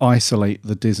kind of isolate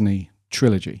the Disney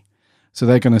trilogy. So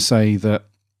they're going to say that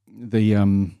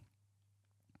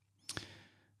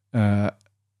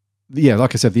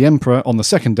like I said, the Emperor on the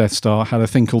second Death Star had a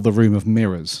thing called the Room of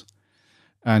Mirrors.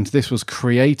 And this was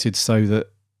created so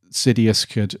that Sidious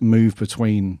could move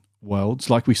between worlds,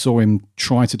 like we saw him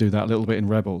try to do that a little bit in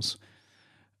Rebels.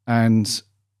 And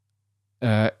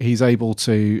he's able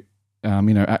to,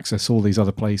 access all these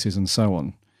other places and so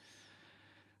on.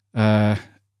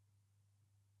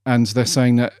 And they're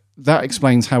saying that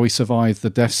explains how he survived the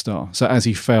Death Star. So as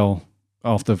he fell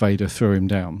after Vader threw him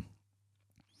down,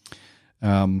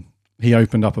 he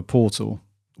opened up a portal,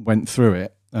 went through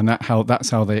it, and that's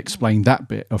how they explain that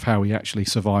bit of how he actually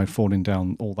survived falling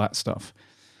down, all that stuff.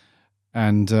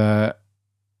 And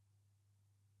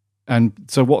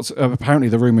so what's apparently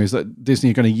the rumor is that Disney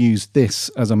are going to use this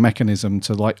as a mechanism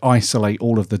to like isolate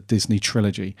all of the Disney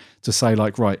trilogy, to say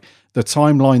like, right, the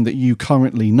timeline that you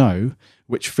currently know,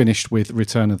 which finished with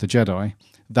Return of the Jedi,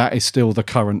 that is still the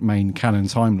current main canon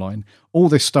timeline. All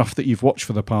this stuff that you've watched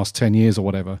for the past 10 years or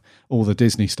whatever, all the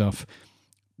Disney stuff,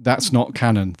 that's not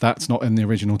canon. That's not in the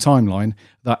original timeline.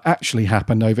 That actually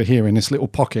happened over here in this little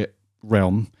pocket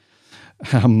realm.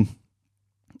 And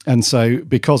so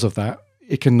because of that,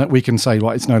 we can say,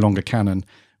 well, it's no longer canon.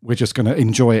 We're just going to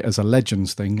enjoy it as a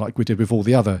Legends thing, like we did with all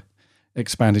the other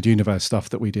expanded universe stuff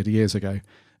that we did years ago.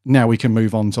 Now we can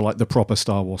move on to like the proper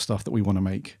Star Wars stuff that we want to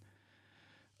make.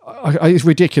 It's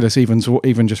ridiculous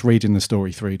even just reading the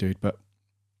story through, dude. But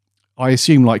I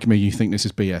assume, like me, you think this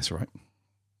is BS, right?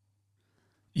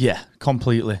 Yeah,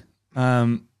 completely.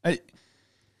 For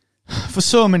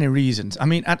so many reasons. I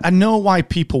mean, I know why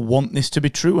people want this to be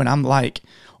true, and I'm like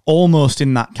almost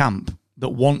in that camp that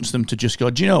wants them to just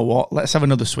go, do you know what? Let's have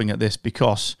another swing at this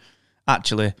because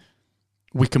actually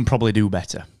we can probably do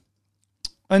better.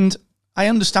 And I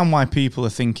understand why people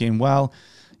are thinking, well,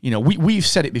 we've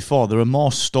said it before, there are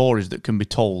more stories that can be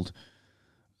told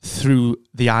through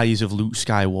the eyes of Luke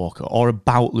Skywalker, or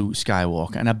about Luke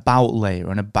Skywalker, and about Leia,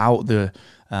 and about the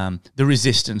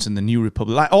Resistance and the New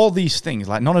Republic, like all these things.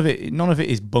 Like none of it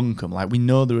is bunkum. Like we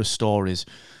know there are stories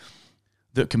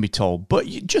that can be told, but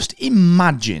you just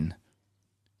imagine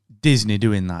Disney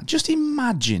doing that. Just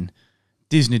imagine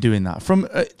Disney doing that from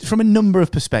a number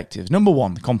of perspectives. Number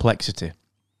one, the complexity.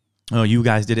 Oh, you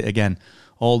guys did it again.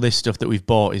 All this stuff that we've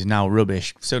bought is now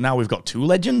rubbish. So now we've got 2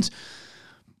 Legends,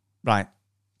 right?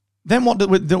 Then what do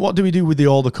we do with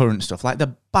all the current stuff? Like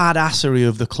the badassery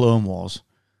of the Clone Wars.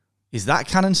 Is that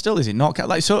canon still? Is it not?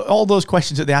 Like, so all those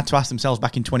questions that they had to ask themselves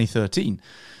back in 2013.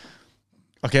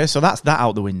 Okay, so that's that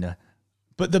out the window.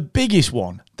 But the biggest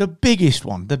one.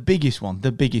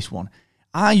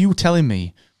 Are you telling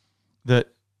me that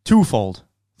threefold,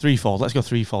 let's go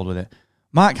threefold with it.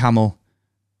 Mark Hamill,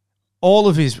 all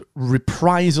of his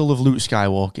reprisal of Luke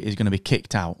Skywalker is going to be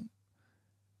kicked out.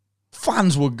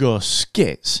 Fans would go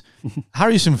skits.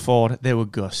 Harrison Ford, they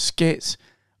would go skits.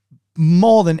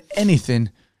 More than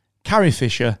anything, Carrie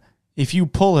Fisher, if you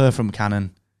pull her from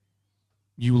canon,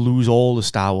 you lose all the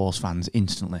Star Wars fans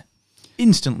instantly.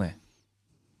 Instantly.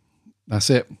 That's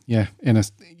it. Yeah.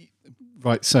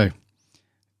 Right. So,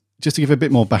 just to give a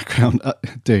bit more background,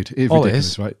 dude, it's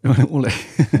ridiculous, right?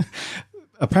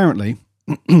 Apparently,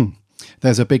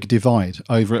 there's a big divide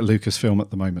over at Lucasfilm at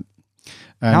the moment.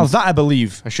 Now that I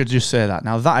believe, I should just say that.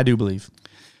 Now that I do believe.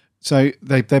 So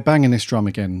they're banging this drum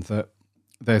again that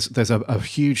there's a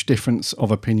huge difference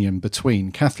of opinion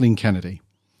between Kathleen Kennedy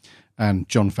and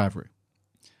Jon Favreau.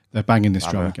 They're banging this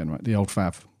drum again, right? The old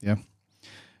Fav, yeah.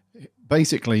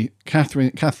 Basically,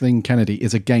 Kathleen Kennedy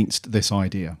is against this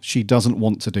idea. She doesn't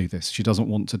want to do this. She doesn't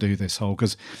want to do this whole,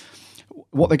 because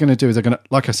what they're going to do is they're going to,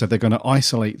 like I said, they're going to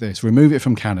isolate this, remove it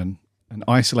from canon, and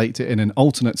isolate it in an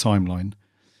alternate timeline,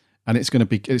 and it's going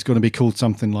to be called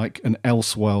something like an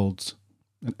Elseworld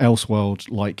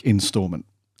like installment,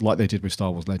 like they did with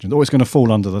Star Wars Legends, or it's going to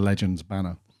fall under the Legends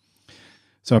banner.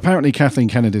 So apparently Kathleen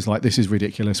Kennedy's like, this is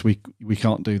ridiculous. We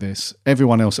can't do this.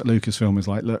 Everyone else at Lucasfilm is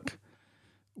like, look,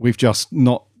 we've just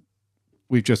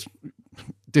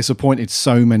disappointed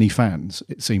so many fans.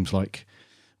 It seems like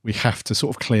we have to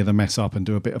sort of clear the mess up and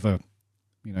do a bit of a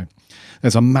You know,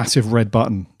 there's a massive red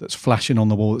button that's flashing on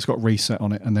the wall that's got reset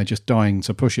on it, and they're just dying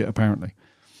to push it apparently.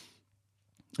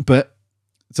 But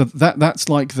so that's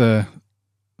like the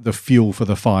fuel for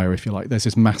the fire, if you like. There's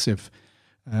this massive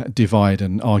divide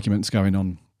and arguments going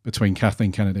on between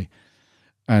Kathleen Kennedy,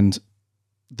 and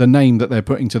the name that they're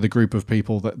putting to the group of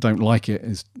people that don't like it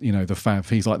is, you know, the Fav.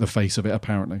 He's like the face of it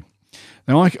apparently.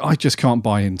 Now I just can't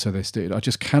buy into this, dude. I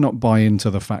just cannot buy into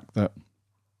the fact that,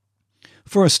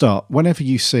 for a start, whenever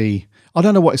you see, I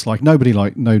don't know what it's like. Nobody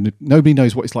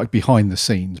knows what it's like behind the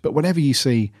scenes. But whenever you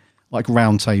see like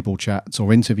roundtable chats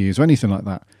or interviews or anything like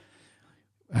that,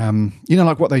 you know,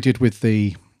 like what they did with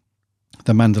the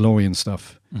Mandalorian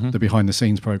stuff, the behind the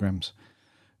scenes programs,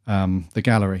 the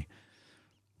gallery,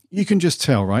 you can just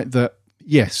tell, right, that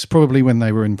yes, probably when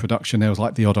they were in production, there was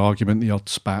like the odd argument, the odd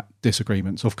spat,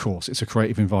 disagreements. Of course, it's a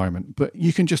creative environment, but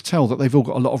you can just tell that they've all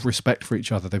got a lot of respect for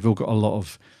each other. They've all got a lot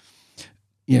of,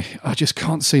 yeah, I just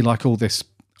can't see like all this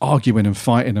arguing and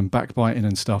fighting and backbiting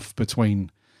and stuff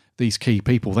between these key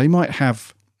people. They might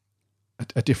have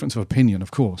a difference of opinion,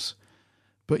 of course,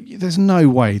 but there's no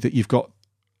way that you've got,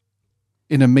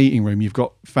 in a meeting room, you've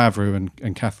got Favreau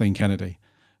and Kathleen Kennedy,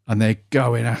 and they're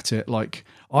going at it like,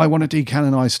 I want to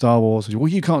decanonize Star Wars. Well,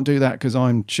 you can't do that because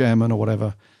I'm chairman or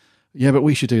whatever. Yeah, but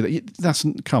we should do that. That's,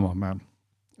 come on, man.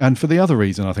 And for the other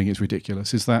reason I think it's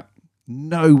ridiculous is that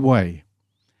no way,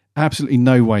 absolutely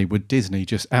no way would Disney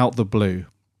just out the blue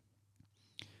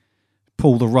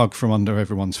pull the rug from under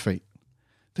everyone's feet.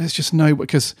 There's just no,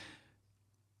 because,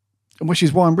 which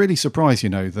is why I'm really surprised, you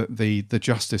know, that the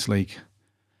Justice League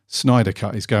Snyder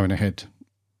Cut is going ahead.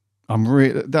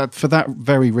 For that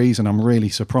very reason, I'm really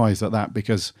surprised at that,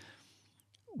 because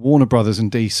Warner Brothers and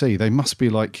DC, they must be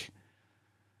like,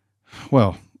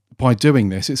 well, by doing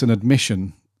this, it's an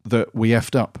admission that we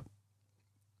effed up.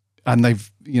 And they've,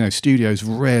 you know, studios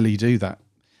rarely do that.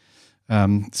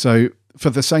 So for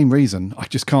the same reason, I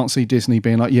just can't see Disney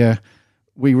being like, yeah,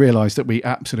 we realised that we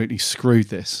absolutely screwed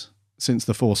this since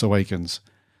The Force Awakens.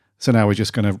 So now we're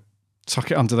just going to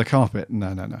tuck it under the carpet.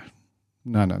 No.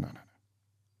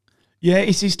 Yeah,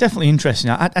 it's definitely interesting.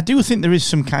 I do think there is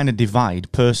some kind of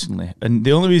divide, personally. And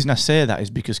the only reason I say that is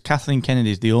because Kathleen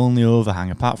Kennedy is the only overhang,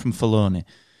 apart from Filoni,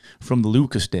 from the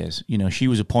Lucas days. You know, she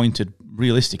was appointed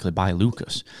realistically by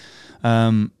Lucas,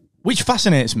 which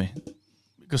fascinates me,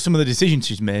 because some of the decisions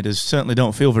she's made certainly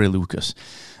don't feel very Lucas.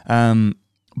 But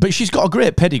she's got a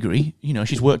great pedigree. You know,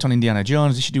 she's worked on Indiana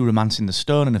Jones. She do Romancing the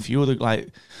Stone and a few other, like,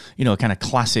 you know, kind of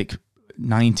classic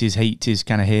 90s, 80s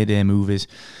kind of heyday movies.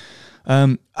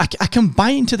 I can buy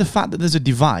into the fact that there's a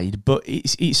divide, but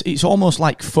it's almost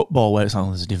like football, where it's like,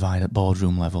 there's a divide at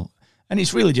boardroom level. And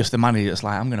it's really just the manager that's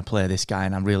like, I'm going to play this guy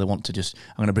and I really want to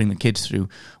I'm going to bring the kids through,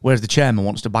 whereas the chairman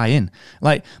wants to buy in.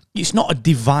 Like, it's not a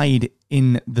divide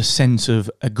in the sense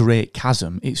of a great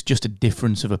chasm. It's just a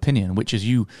difference of opinion, which, as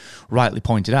you rightly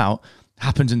pointed out,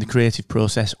 happens in the creative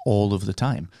process all of the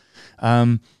time.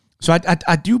 So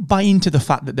I do buy into the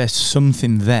fact that there's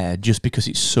something there just because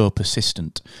it's so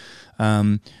persistent.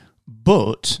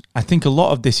 But I think a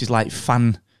lot of this is like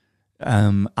fan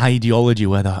ideology,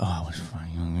 where they're,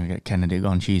 I'm going to get Kennedy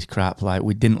gone, she's crap. Like,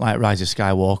 we didn't like Rise of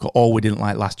Skywalker, or we didn't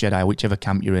like Last Jedi, whichever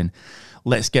camp you're in.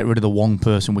 Let's get rid of the one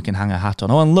person we can hang a hat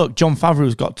on. Oh, and look, Jon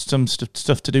Favreau's got some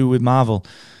stuff to do with Marvel.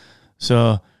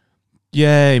 So,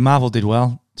 yay, Marvel did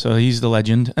well. So he's the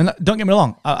legend. And don't get me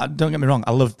wrong. I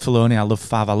love Filoni, I love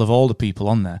Fav, I love all the people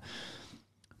on there.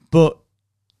 But,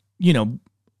 you know,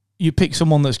 you pick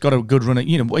someone that's got a good run.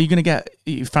 You know, are you going to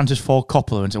get Francis Ford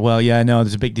Coppola and say, well, yeah, no,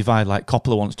 there's a big divide. Like,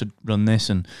 Coppola wants to run this,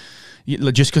 and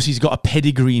just because he's got a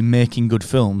pedigree in making good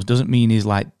films doesn't mean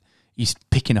he's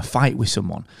picking a fight with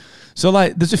someone. So,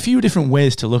 like, there's a few different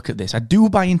ways to look at this. I do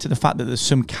buy into the fact that there's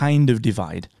some kind of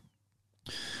divide,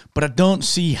 but I don't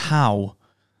see how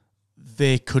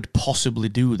they could possibly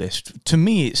do this. To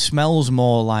me, it smells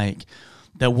more like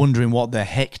they're wondering what the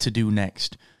heck to do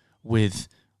next with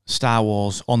Star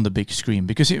Wars on the big screen,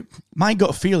 because my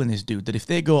gut feeling is, dude, that if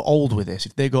they go old with this,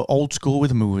 if they go old school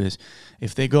with movies,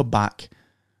 if they go back,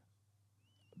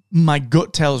 my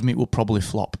gut tells me it will probably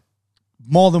flop.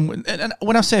 More than, and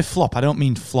when I say flop, I don't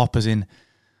mean flop as in,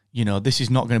 you know, this is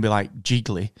not going to be like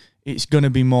Jiggly. It's going to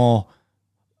be more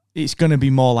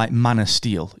like Man of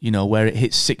Steel, you know, where it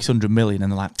hits 600 million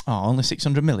and they're like, oh, only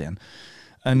 600 million,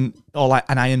 or like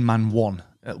an Iron Man 1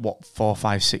 at what, 400,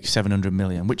 500, 600, 700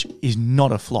 million, which is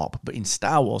not a flop, but in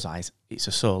Star Wars eyes, it's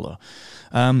a solo.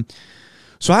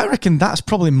 So I reckon that's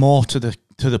probably more to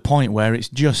the point where it's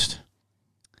just,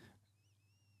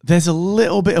 there's a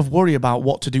little bit of worry about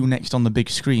what to do next on the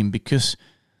big screen, because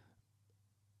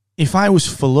if I was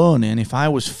Filoni and if I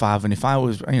was Fav and if I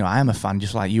was, you know, I am a fan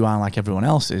just like you are, like everyone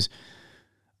else is,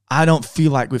 I don't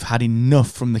feel like we've had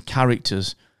enough from the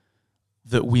characters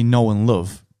that we know and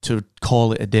love to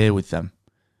call it a day with them.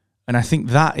 And I think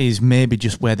that is maybe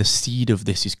just where the seed of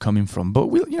this is coming from. But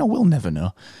we'll never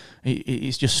know.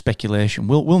 It's just speculation.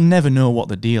 We'll never know what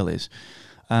the deal is.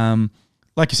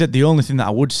 Like I said, the only thing that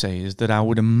I would say is that I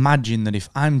would imagine that if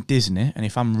I'm Disney and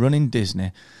if I'm running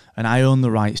Disney and I own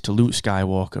the rights to Luke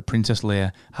Skywalker, Princess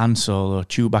Leia, Han Solo,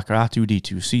 Chewbacca,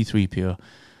 R2-D2, C-3PO,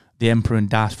 the Emperor and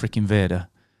Darth freaking Vader,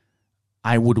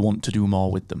 I would want to do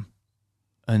more with them.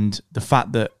 And the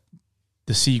fact that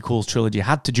the sequels trilogy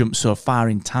had to jump so far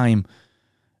in time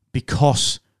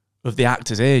because of the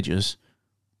actors' ages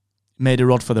made a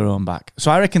rod for their own back.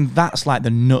 So I reckon that's like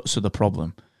the nuts of the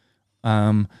problem.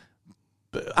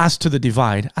 But as to the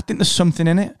divide, I think there's something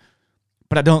in it,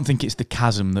 but I don't think it's the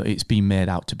chasm that it's been made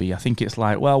out to be. I think it's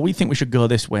like, well, we think we should go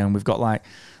this way, and we've got like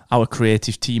our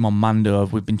creative team on Mando.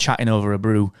 We've been chatting over a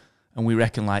brew, and we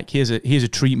reckon like here's a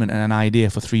treatment and an idea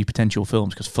for 3 potential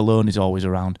films because Filoni's always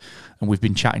around, and we've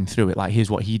been chatting through it. Like,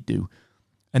 here's what he'd do,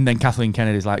 and then Kathleen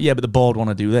Kennedy's like, yeah, but the board want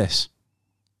to do this.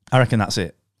 I reckon that's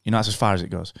it. That's as far as it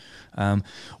goes.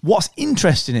 What's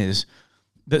interesting is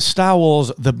that Star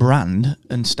Wars, the brand,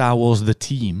 and Star Wars, the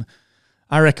team,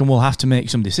 I reckon we'll have to make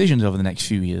some decisions over the next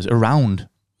few years around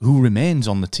who remains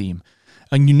on the team.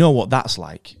 And you know what that's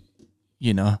like.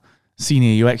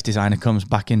 Senior UX designer comes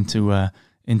back into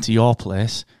your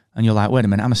place, and you're like, wait a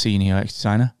minute, I'm a senior UX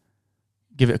designer.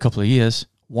 Give it a couple of years,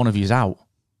 one of you's out.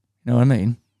 You know what I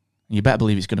mean? And you better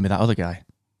believe it's going to be that other guy.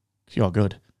 'Cause you're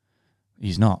good.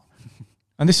 He's not.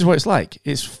 And this is what it's like.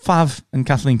 It's Fav and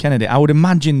Kathleen Kennedy. I would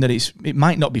imagine that it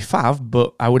might not be Fav,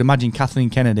 but I would imagine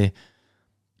Kathleen Kennedy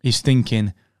is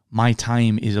thinking, my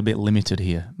time is a bit limited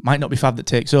here. Might not be Fav that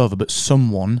takes over, but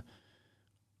someone,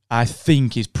 I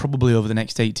think, is probably over the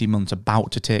next 18 months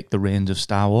about to take the reins of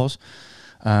Star Wars.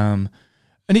 And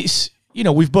it's,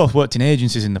 we've both worked in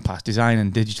agencies in the past, design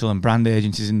and digital and brand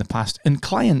agencies in the past, and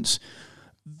clients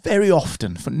very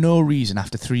often, for no reason,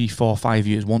 after 3, 4, 5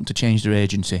 years, want to change their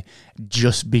agency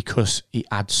just because it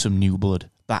adds some new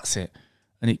blood. That's it.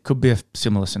 And it could be a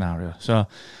similar scenario. So,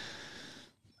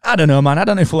 I don't know, man. I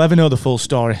don't know if we'll ever know the full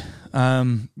story.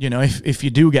 If you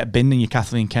do get binned and you're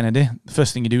Kathleen Kennedy, the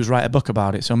first thing you do is write a book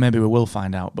about it. So maybe we will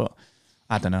find out, but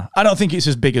I don't know. I don't think it's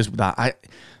as big as that.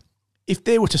 If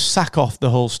they were to sack off the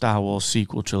whole Star Wars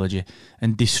sequel trilogy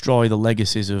and destroy the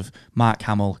legacies of Mark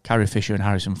Hamill, Carrie Fisher and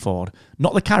Harrison Ford,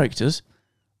 not the characters,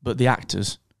 but the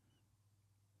actors,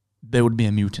 there would be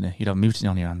a mutiny. You'd have a mutiny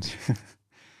on your hands.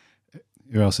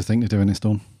 Who else is thinking of doing this,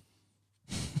 Dawn?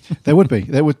 There would be.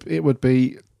 It would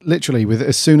be literally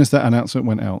as soon as that announcement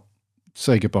went out,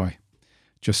 say goodbye.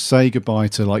 Just say goodbye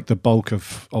to like the bulk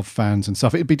of fans and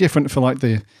stuff. It'd be different for like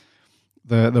the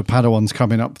Padawans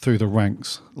coming up through the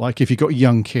ranks. Like if you've got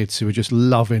young kids who are just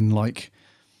loving like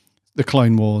the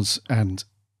Clone Wars and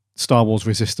Star Wars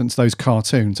Resistance, those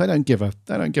cartoons, they don't give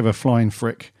a flying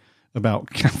frick about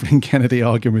Kathleen Kennedy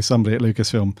arguing with somebody at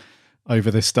Lucasfilm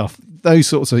over this stuff. Those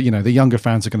sorts of, the younger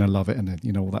fans are going to love it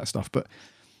and all that stuff. But,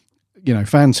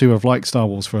 fans who have liked Star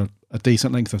Wars for a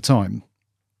decent length of time,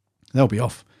 they'll be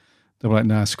off. They'll be like,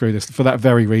 nah, screw this. For that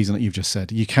very reason that you've just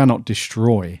said, you cannot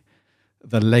destroy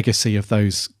the legacy of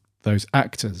those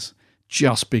actors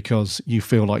just because you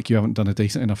feel like you haven't done a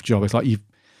decent enough job. It's like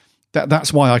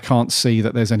that's why I can't see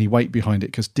that there's any weight behind it,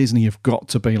 because Disney have got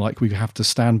to be like, we have to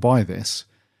stand by this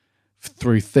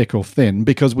through thick or thin,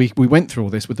 because we went through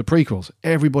all this with the prequels.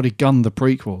 Everybody gunned the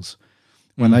prequels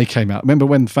when they came out. Remember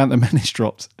when Phantom Menace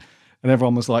dropped and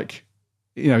everyone was like,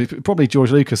 probably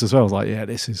George Lucas as well was like, yeah,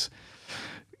 this is,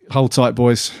 hold tight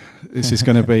boys, this is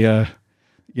going to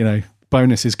be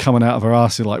bonuses coming out of our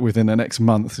arse like within the next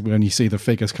month when you see the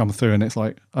figures come through, and it's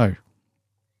like, oh,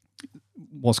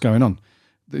 what's going on?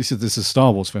 This is a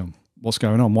Star Wars film. What's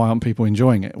going on? Why aren't people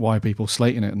enjoying it? Why are people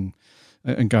slating it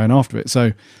and going after it?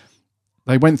 So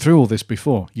they went through all this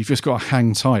before. You've just got to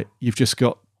hang tight. You've just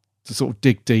got to sort of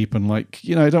dig deep and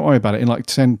don't worry about it. In like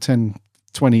 10,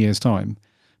 20 years time,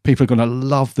 people are going to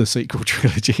love the sequel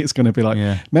trilogy. It's going to be like,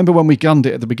 remember when we gunned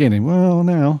it at the beginning? Well,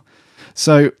 now.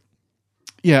 So,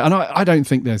 yeah, and I don't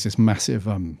think there's this massive,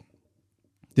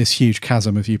 this huge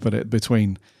chasm, if you put it,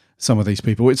 between some of these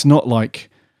people. It's not like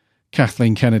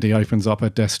Kathleen Kennedy opens up her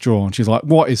desk drawer and she's like,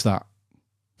 what is that?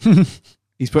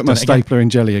 He's put my stapler in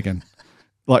jelly again.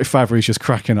 Like Favreau's just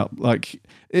cracking up. Like,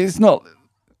 it's not,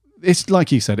 it's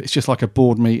like you said, it's just like a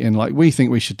board meeting. Like, we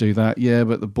think we should do that. Yeah,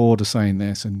 but the board are saying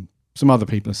this and some other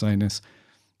people are saying this.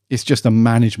 It's just a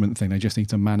management thing. They just need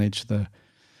to manage the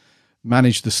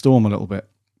storm a little bit.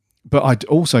 But I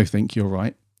also think you're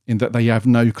right in that they have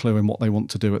no clue in what they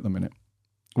want to do at the minute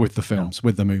with the films,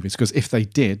 with the movies. Because if they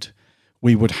did,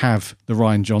 we would have the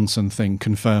Rian Johnson thing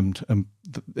confirmed and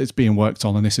it's being worked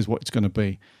on and this is what it's going to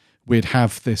be. We'd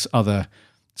have this other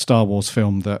Star Wars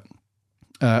film that,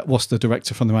 what's the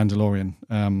director from The Mandalorian?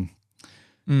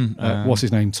 What's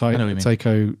his name?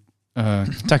 Taika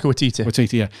Waititi.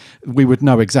 Waititi, yeah. We would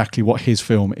know exactly what his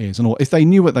film is. And if they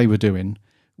knew what they were doing,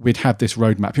 we'd have this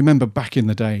roadmap. Remember back in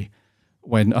the day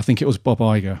when I think it was Bob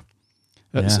Iger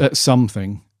at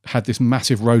something had this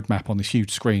massive roadmap on this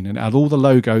huge screen and had all the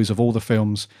logos of all the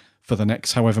films for the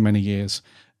next however many years.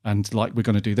 And like, we're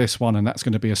going to do this one and that's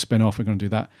going to be a spin-off. We're going to do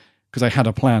that because they had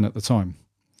a plan at the time.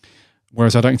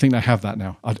 Whereas I don't think they have that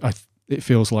now. It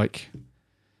feels like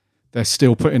they're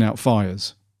still putting out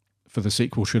fires for the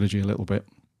sequel trilogy a little bit.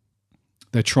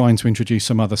 They're trying to introduce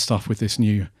some other stuff with this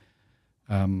new,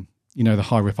 the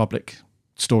High Republic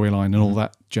storyline and all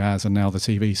that jazz, and now the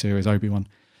TV series Obi-Wan.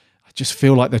 I just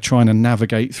feel like they're trying to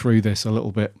navigate through this a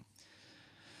little bit.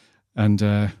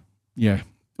 And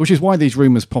which is why these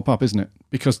rumors pop up, isn't it?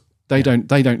 Because they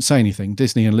don't say anything.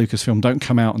 Disney and Lucasfilm don't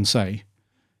come out and say,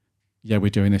 yeah,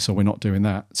 we're doing this or we're not doing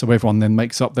that. So everyone then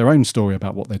makes up their own story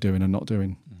about what they're doing and not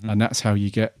doing. Mm-hmm. And that's how you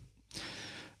get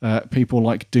people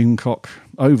like Doomcock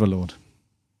Overlord.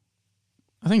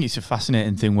 I think it's a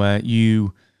fascinating thing where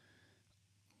there's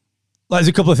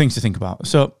a couple of things to think about.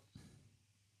 So,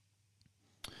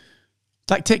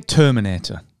 like, take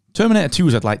Terminator. Terminator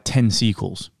 2's had like 10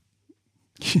 sequels.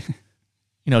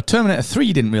 Terminator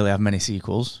 3 didn't really have many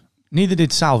sequels. Neither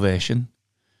did Salvation.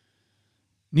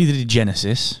 Neither did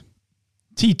Genesis.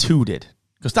 T2 did,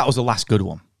 because that was the last good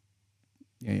one.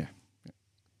 Yeah.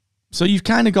 So you've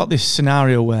kind of got this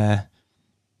scenario where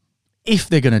if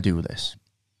they're going to do this,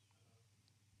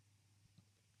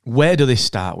 where do they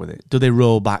start with it? Do they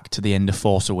roll back to the end of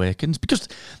Force Awakens? Because,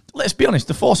 let's be honest,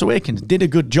 The Force Awakens did a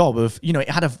good job of, it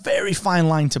had a very fine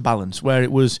line to balance where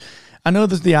it was, I know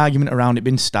there's the argument around it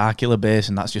being Starkiller Base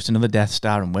and that's just another Death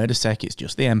Star, and wait a sec, it's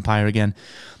just the Empire again.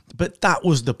 But that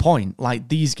was the point. Like,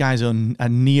 these guys are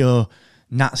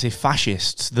neo-Nazi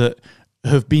fascists that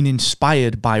have been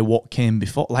inspired by what came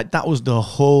before. Like, that was the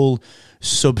whole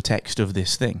subtext of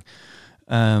this thing.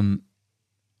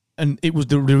 And it was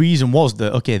the reason was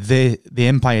that, okay, the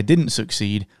Empire didn't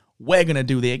succeed. We're going to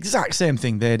do the exact same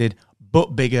thing they did,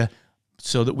 but bigger,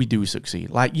 so that we do succeed.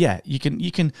 Like, yeah, you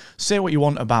can say what you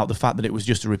want about the fact that it was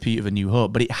just a repeat of A New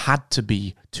Hope, but it had to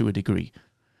be to a degree.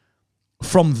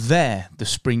 From there, the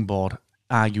springboard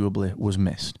arguably was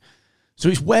missed. So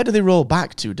it's where do they roll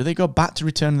back to? Do they go back to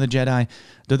Return of the Jedi?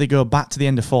 Do they go back to the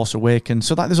end of Force Awakens?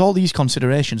 So that there's all these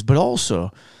considerations, but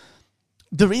also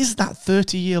there is that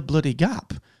 30-year bloody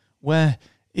gap where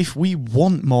if we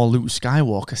want more Luke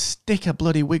Skywalker, stick a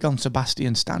bloody wig on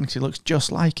Sebastian Stan because he looks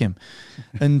just like him.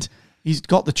 And he's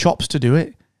got the chops to do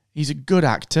it. He's a good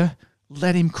actor.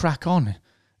 Let him crack on.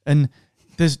 And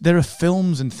there are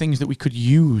films and things that we could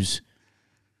use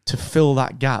to fill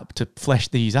that gap, to flesh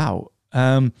these out.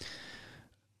 And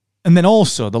then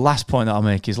also, the last point that I'll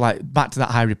make is, like, back to that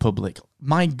High Republic.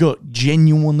 My gut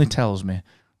genuinely tells me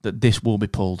that this will be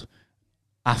pulled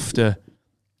after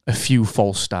a few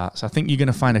false starts. I think you're going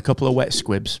to find a couple of wet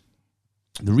squibs.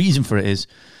 The reason for it is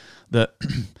that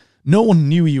no one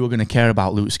knew you were going to care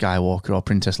about Luke Skywalker or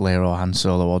Princess Leia or Han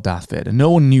Solo or Darth Vader.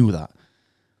 No one knew that.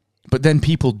 But then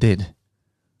people did.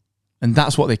 And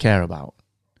that's what they care about.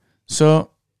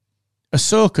 So,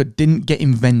 Ahsoka didn't get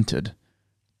invented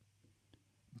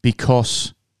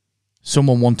because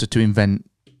someone wanted to invent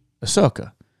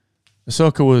Ahsoka.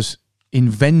 Ahsoka was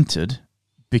invented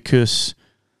because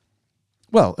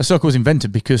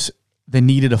they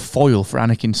needed a foil for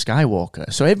Anakin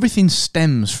Skywalker. So everything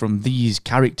stems from these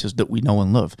characters that we know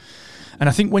and love. And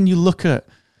I think when you look at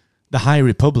the High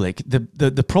Republic,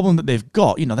 the problem that they've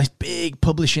got, this big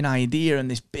publishing idea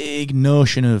and this big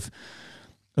notion of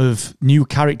new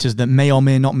characters that may or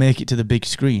may not make it to the big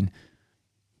screen,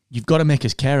 you've got to make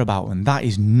us care about them. That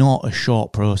is not a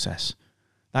short process.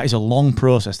 That is a long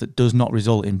process that does not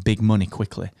result in big money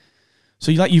quickly.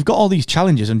 So you've got all these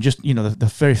challenges, and just,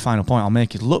 the very final point I'll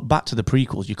make is look back to the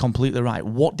prequels. You're completely right.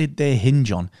 What did they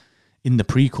hinge on in the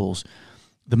prequels?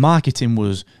 The marketing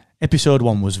was, Episode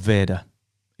 1 was Vader.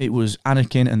 It was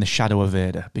Anakin and the shadow of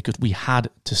Vader, because we had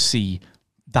to see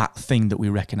that thing that we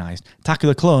recognized. Attack of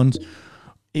the Clones,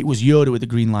 it was Yoda with the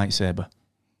green lightsaber.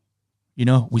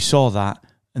 We saw that.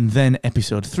 And then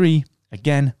Episode 3,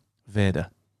 again, Vader.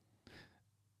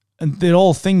 And they're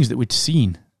all things that we'd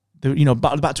seen.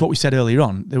 Back to what we said earlier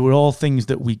on, they were all things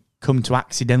that we come to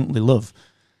accidentally love.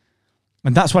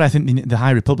 And that's what I think the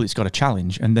High Republic's got to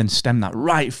challenge, and then stem that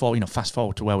right for, fast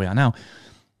forward to where we are now.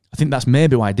 I think that's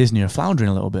maybe why Disney are floundering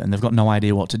a little bit, and they've got no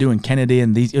idea what to do. And Kennedy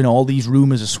and these, all these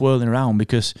rumors are swirling around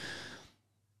because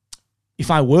if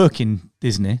I work in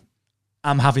Disney,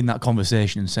 I'm having that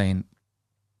conversation and saying,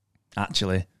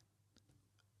 actually,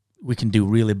 we can do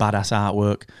really badass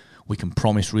artwork. We can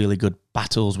promise really good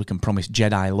battles. We can promise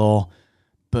Jedi lore.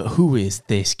 But who is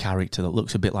this character that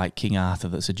looks a bit like King Arthur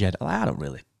that's a Jedi? I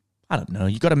don't know.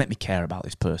 You've got to make me care about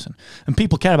this person. And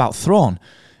people care about Thrawn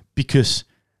because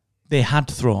they had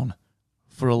Thrawn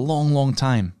for a long, long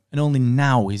time. And only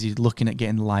now is he looking at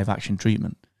getting the live action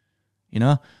treatment. You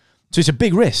know? So it's a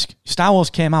big risk. Star Wars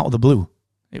came out of the blue.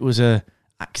 It was a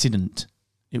accident.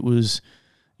 It was,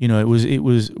 it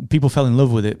was people fell in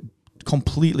love with it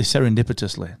completely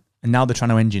serendipitously. And now they're trying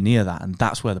to engineer that. And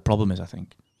that's where the problem is, I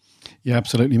think. Yeah,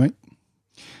 absolutely, mate.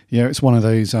 Yeah, it's one of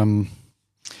those, sort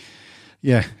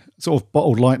of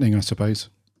bottled lightning, I suppose.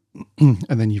 And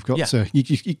then you've got to,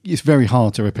 it's very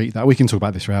hard to repeat that. We can talk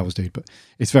about this for hours, dude, but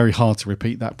it's very hard to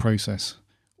repeat that process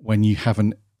when you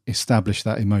haven't established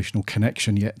that emotional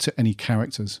connection yet to any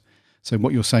characters. So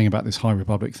what you're saying about this High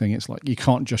Republic thing, it's like you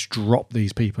can't just drop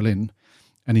these people in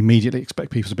and immediately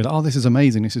expect people to be like, oh, this is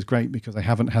amazing, this is great, because they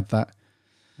haven't had that,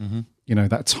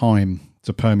 that time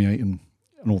to permeate and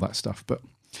all that stuff. But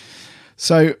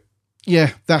so,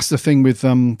 yeah, that's the thing with,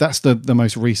 that's the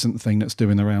most recent thing that's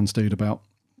doing the rounds, dude, about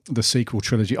the sequel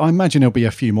trilogy. I imagine there'll be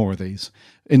a few more of these.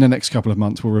 In the next couple of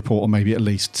months, we'll report on maybe at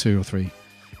least 2 or 3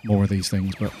 more of these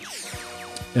things, but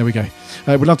there we go.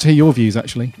 We'd love to hear your views,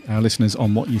 actually, our listeners,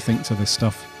 on what you think to this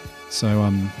stuff.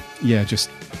 So, just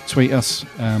tweet us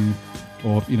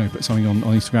or, put something on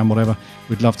Instagram, whatever.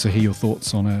 We'd love to hear your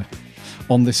thoughts on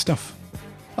this stuff.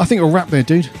 I think we'll wrap there,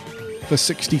 dude, for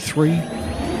 63.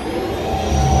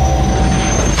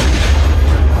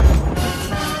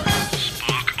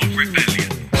 Spark of Rebellion.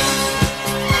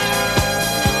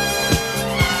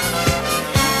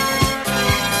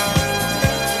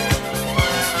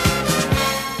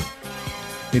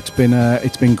 It's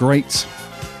been great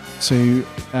to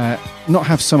not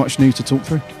have so much new to talk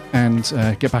through and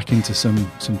get back into some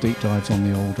deep dives on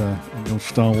the old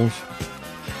Star Wars,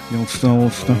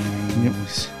 stuff. Yep.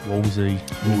 Woolsey.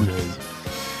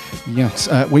 Yes,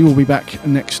 we will be back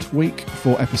next week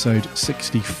for episode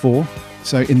 64.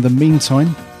 So in the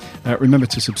meantime, remember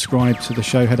to subscribe to the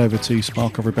show. Head over to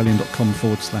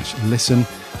sparkofrebellion.com/listen.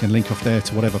 You can link off there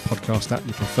to whatever podcast app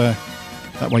you prefer.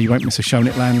 That way you won't miss a show when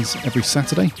it lands every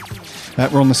Saturday.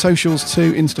 We're on the socials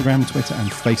too, Instagram, Twitter and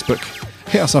Facebook.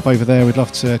 Hit us up over there. We'd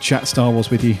love to chat Star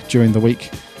Wars with you during the week.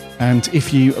 And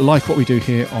if you like what we do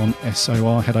here on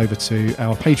SOR, head over to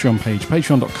our Patreon page,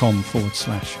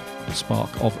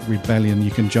 patreon.com/Spark of Rebellion.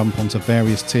 You can jump onto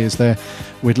various tiers there.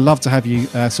 We'd love to have you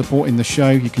supporting the show.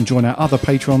 You can join our other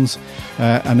patrons.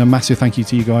 And a massive thank you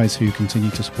to you guys who continue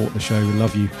to support the show. We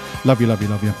love you. Love you, love you,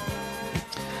 love you.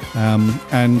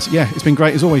 And yeah, it's been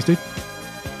great as always, dude.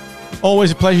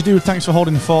 Always a pleasure, dude. Thanks for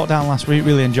holding the fort down last week.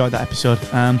 Really enjoyed that episode.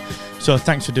 So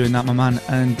thanks for doing that, my man.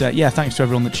 And thanks to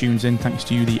everyone that tunes in. Thanks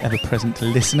to you, the ever-present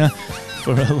listener,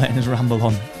 for letting us ramble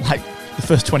on. Like, the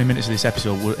first 20 minutes of this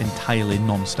episode were entirely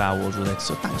non-Star Wars related,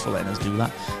 so thanks for letting us do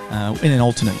that. In an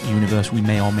alternate universe, we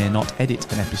may or may not edit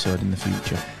an episode in the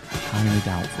future. Highly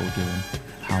doubtful, given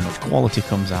how much quality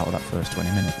comes out of that first 20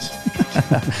 minutes.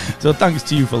 So thanks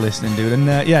to you for listening, dude. And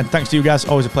thanks to you guys.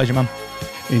 Always a pleasure, man.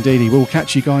 Indeedy. We'll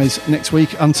catch you guys next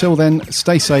week. Until then,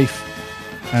 stay safe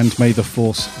and may the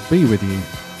Force be with you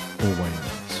always.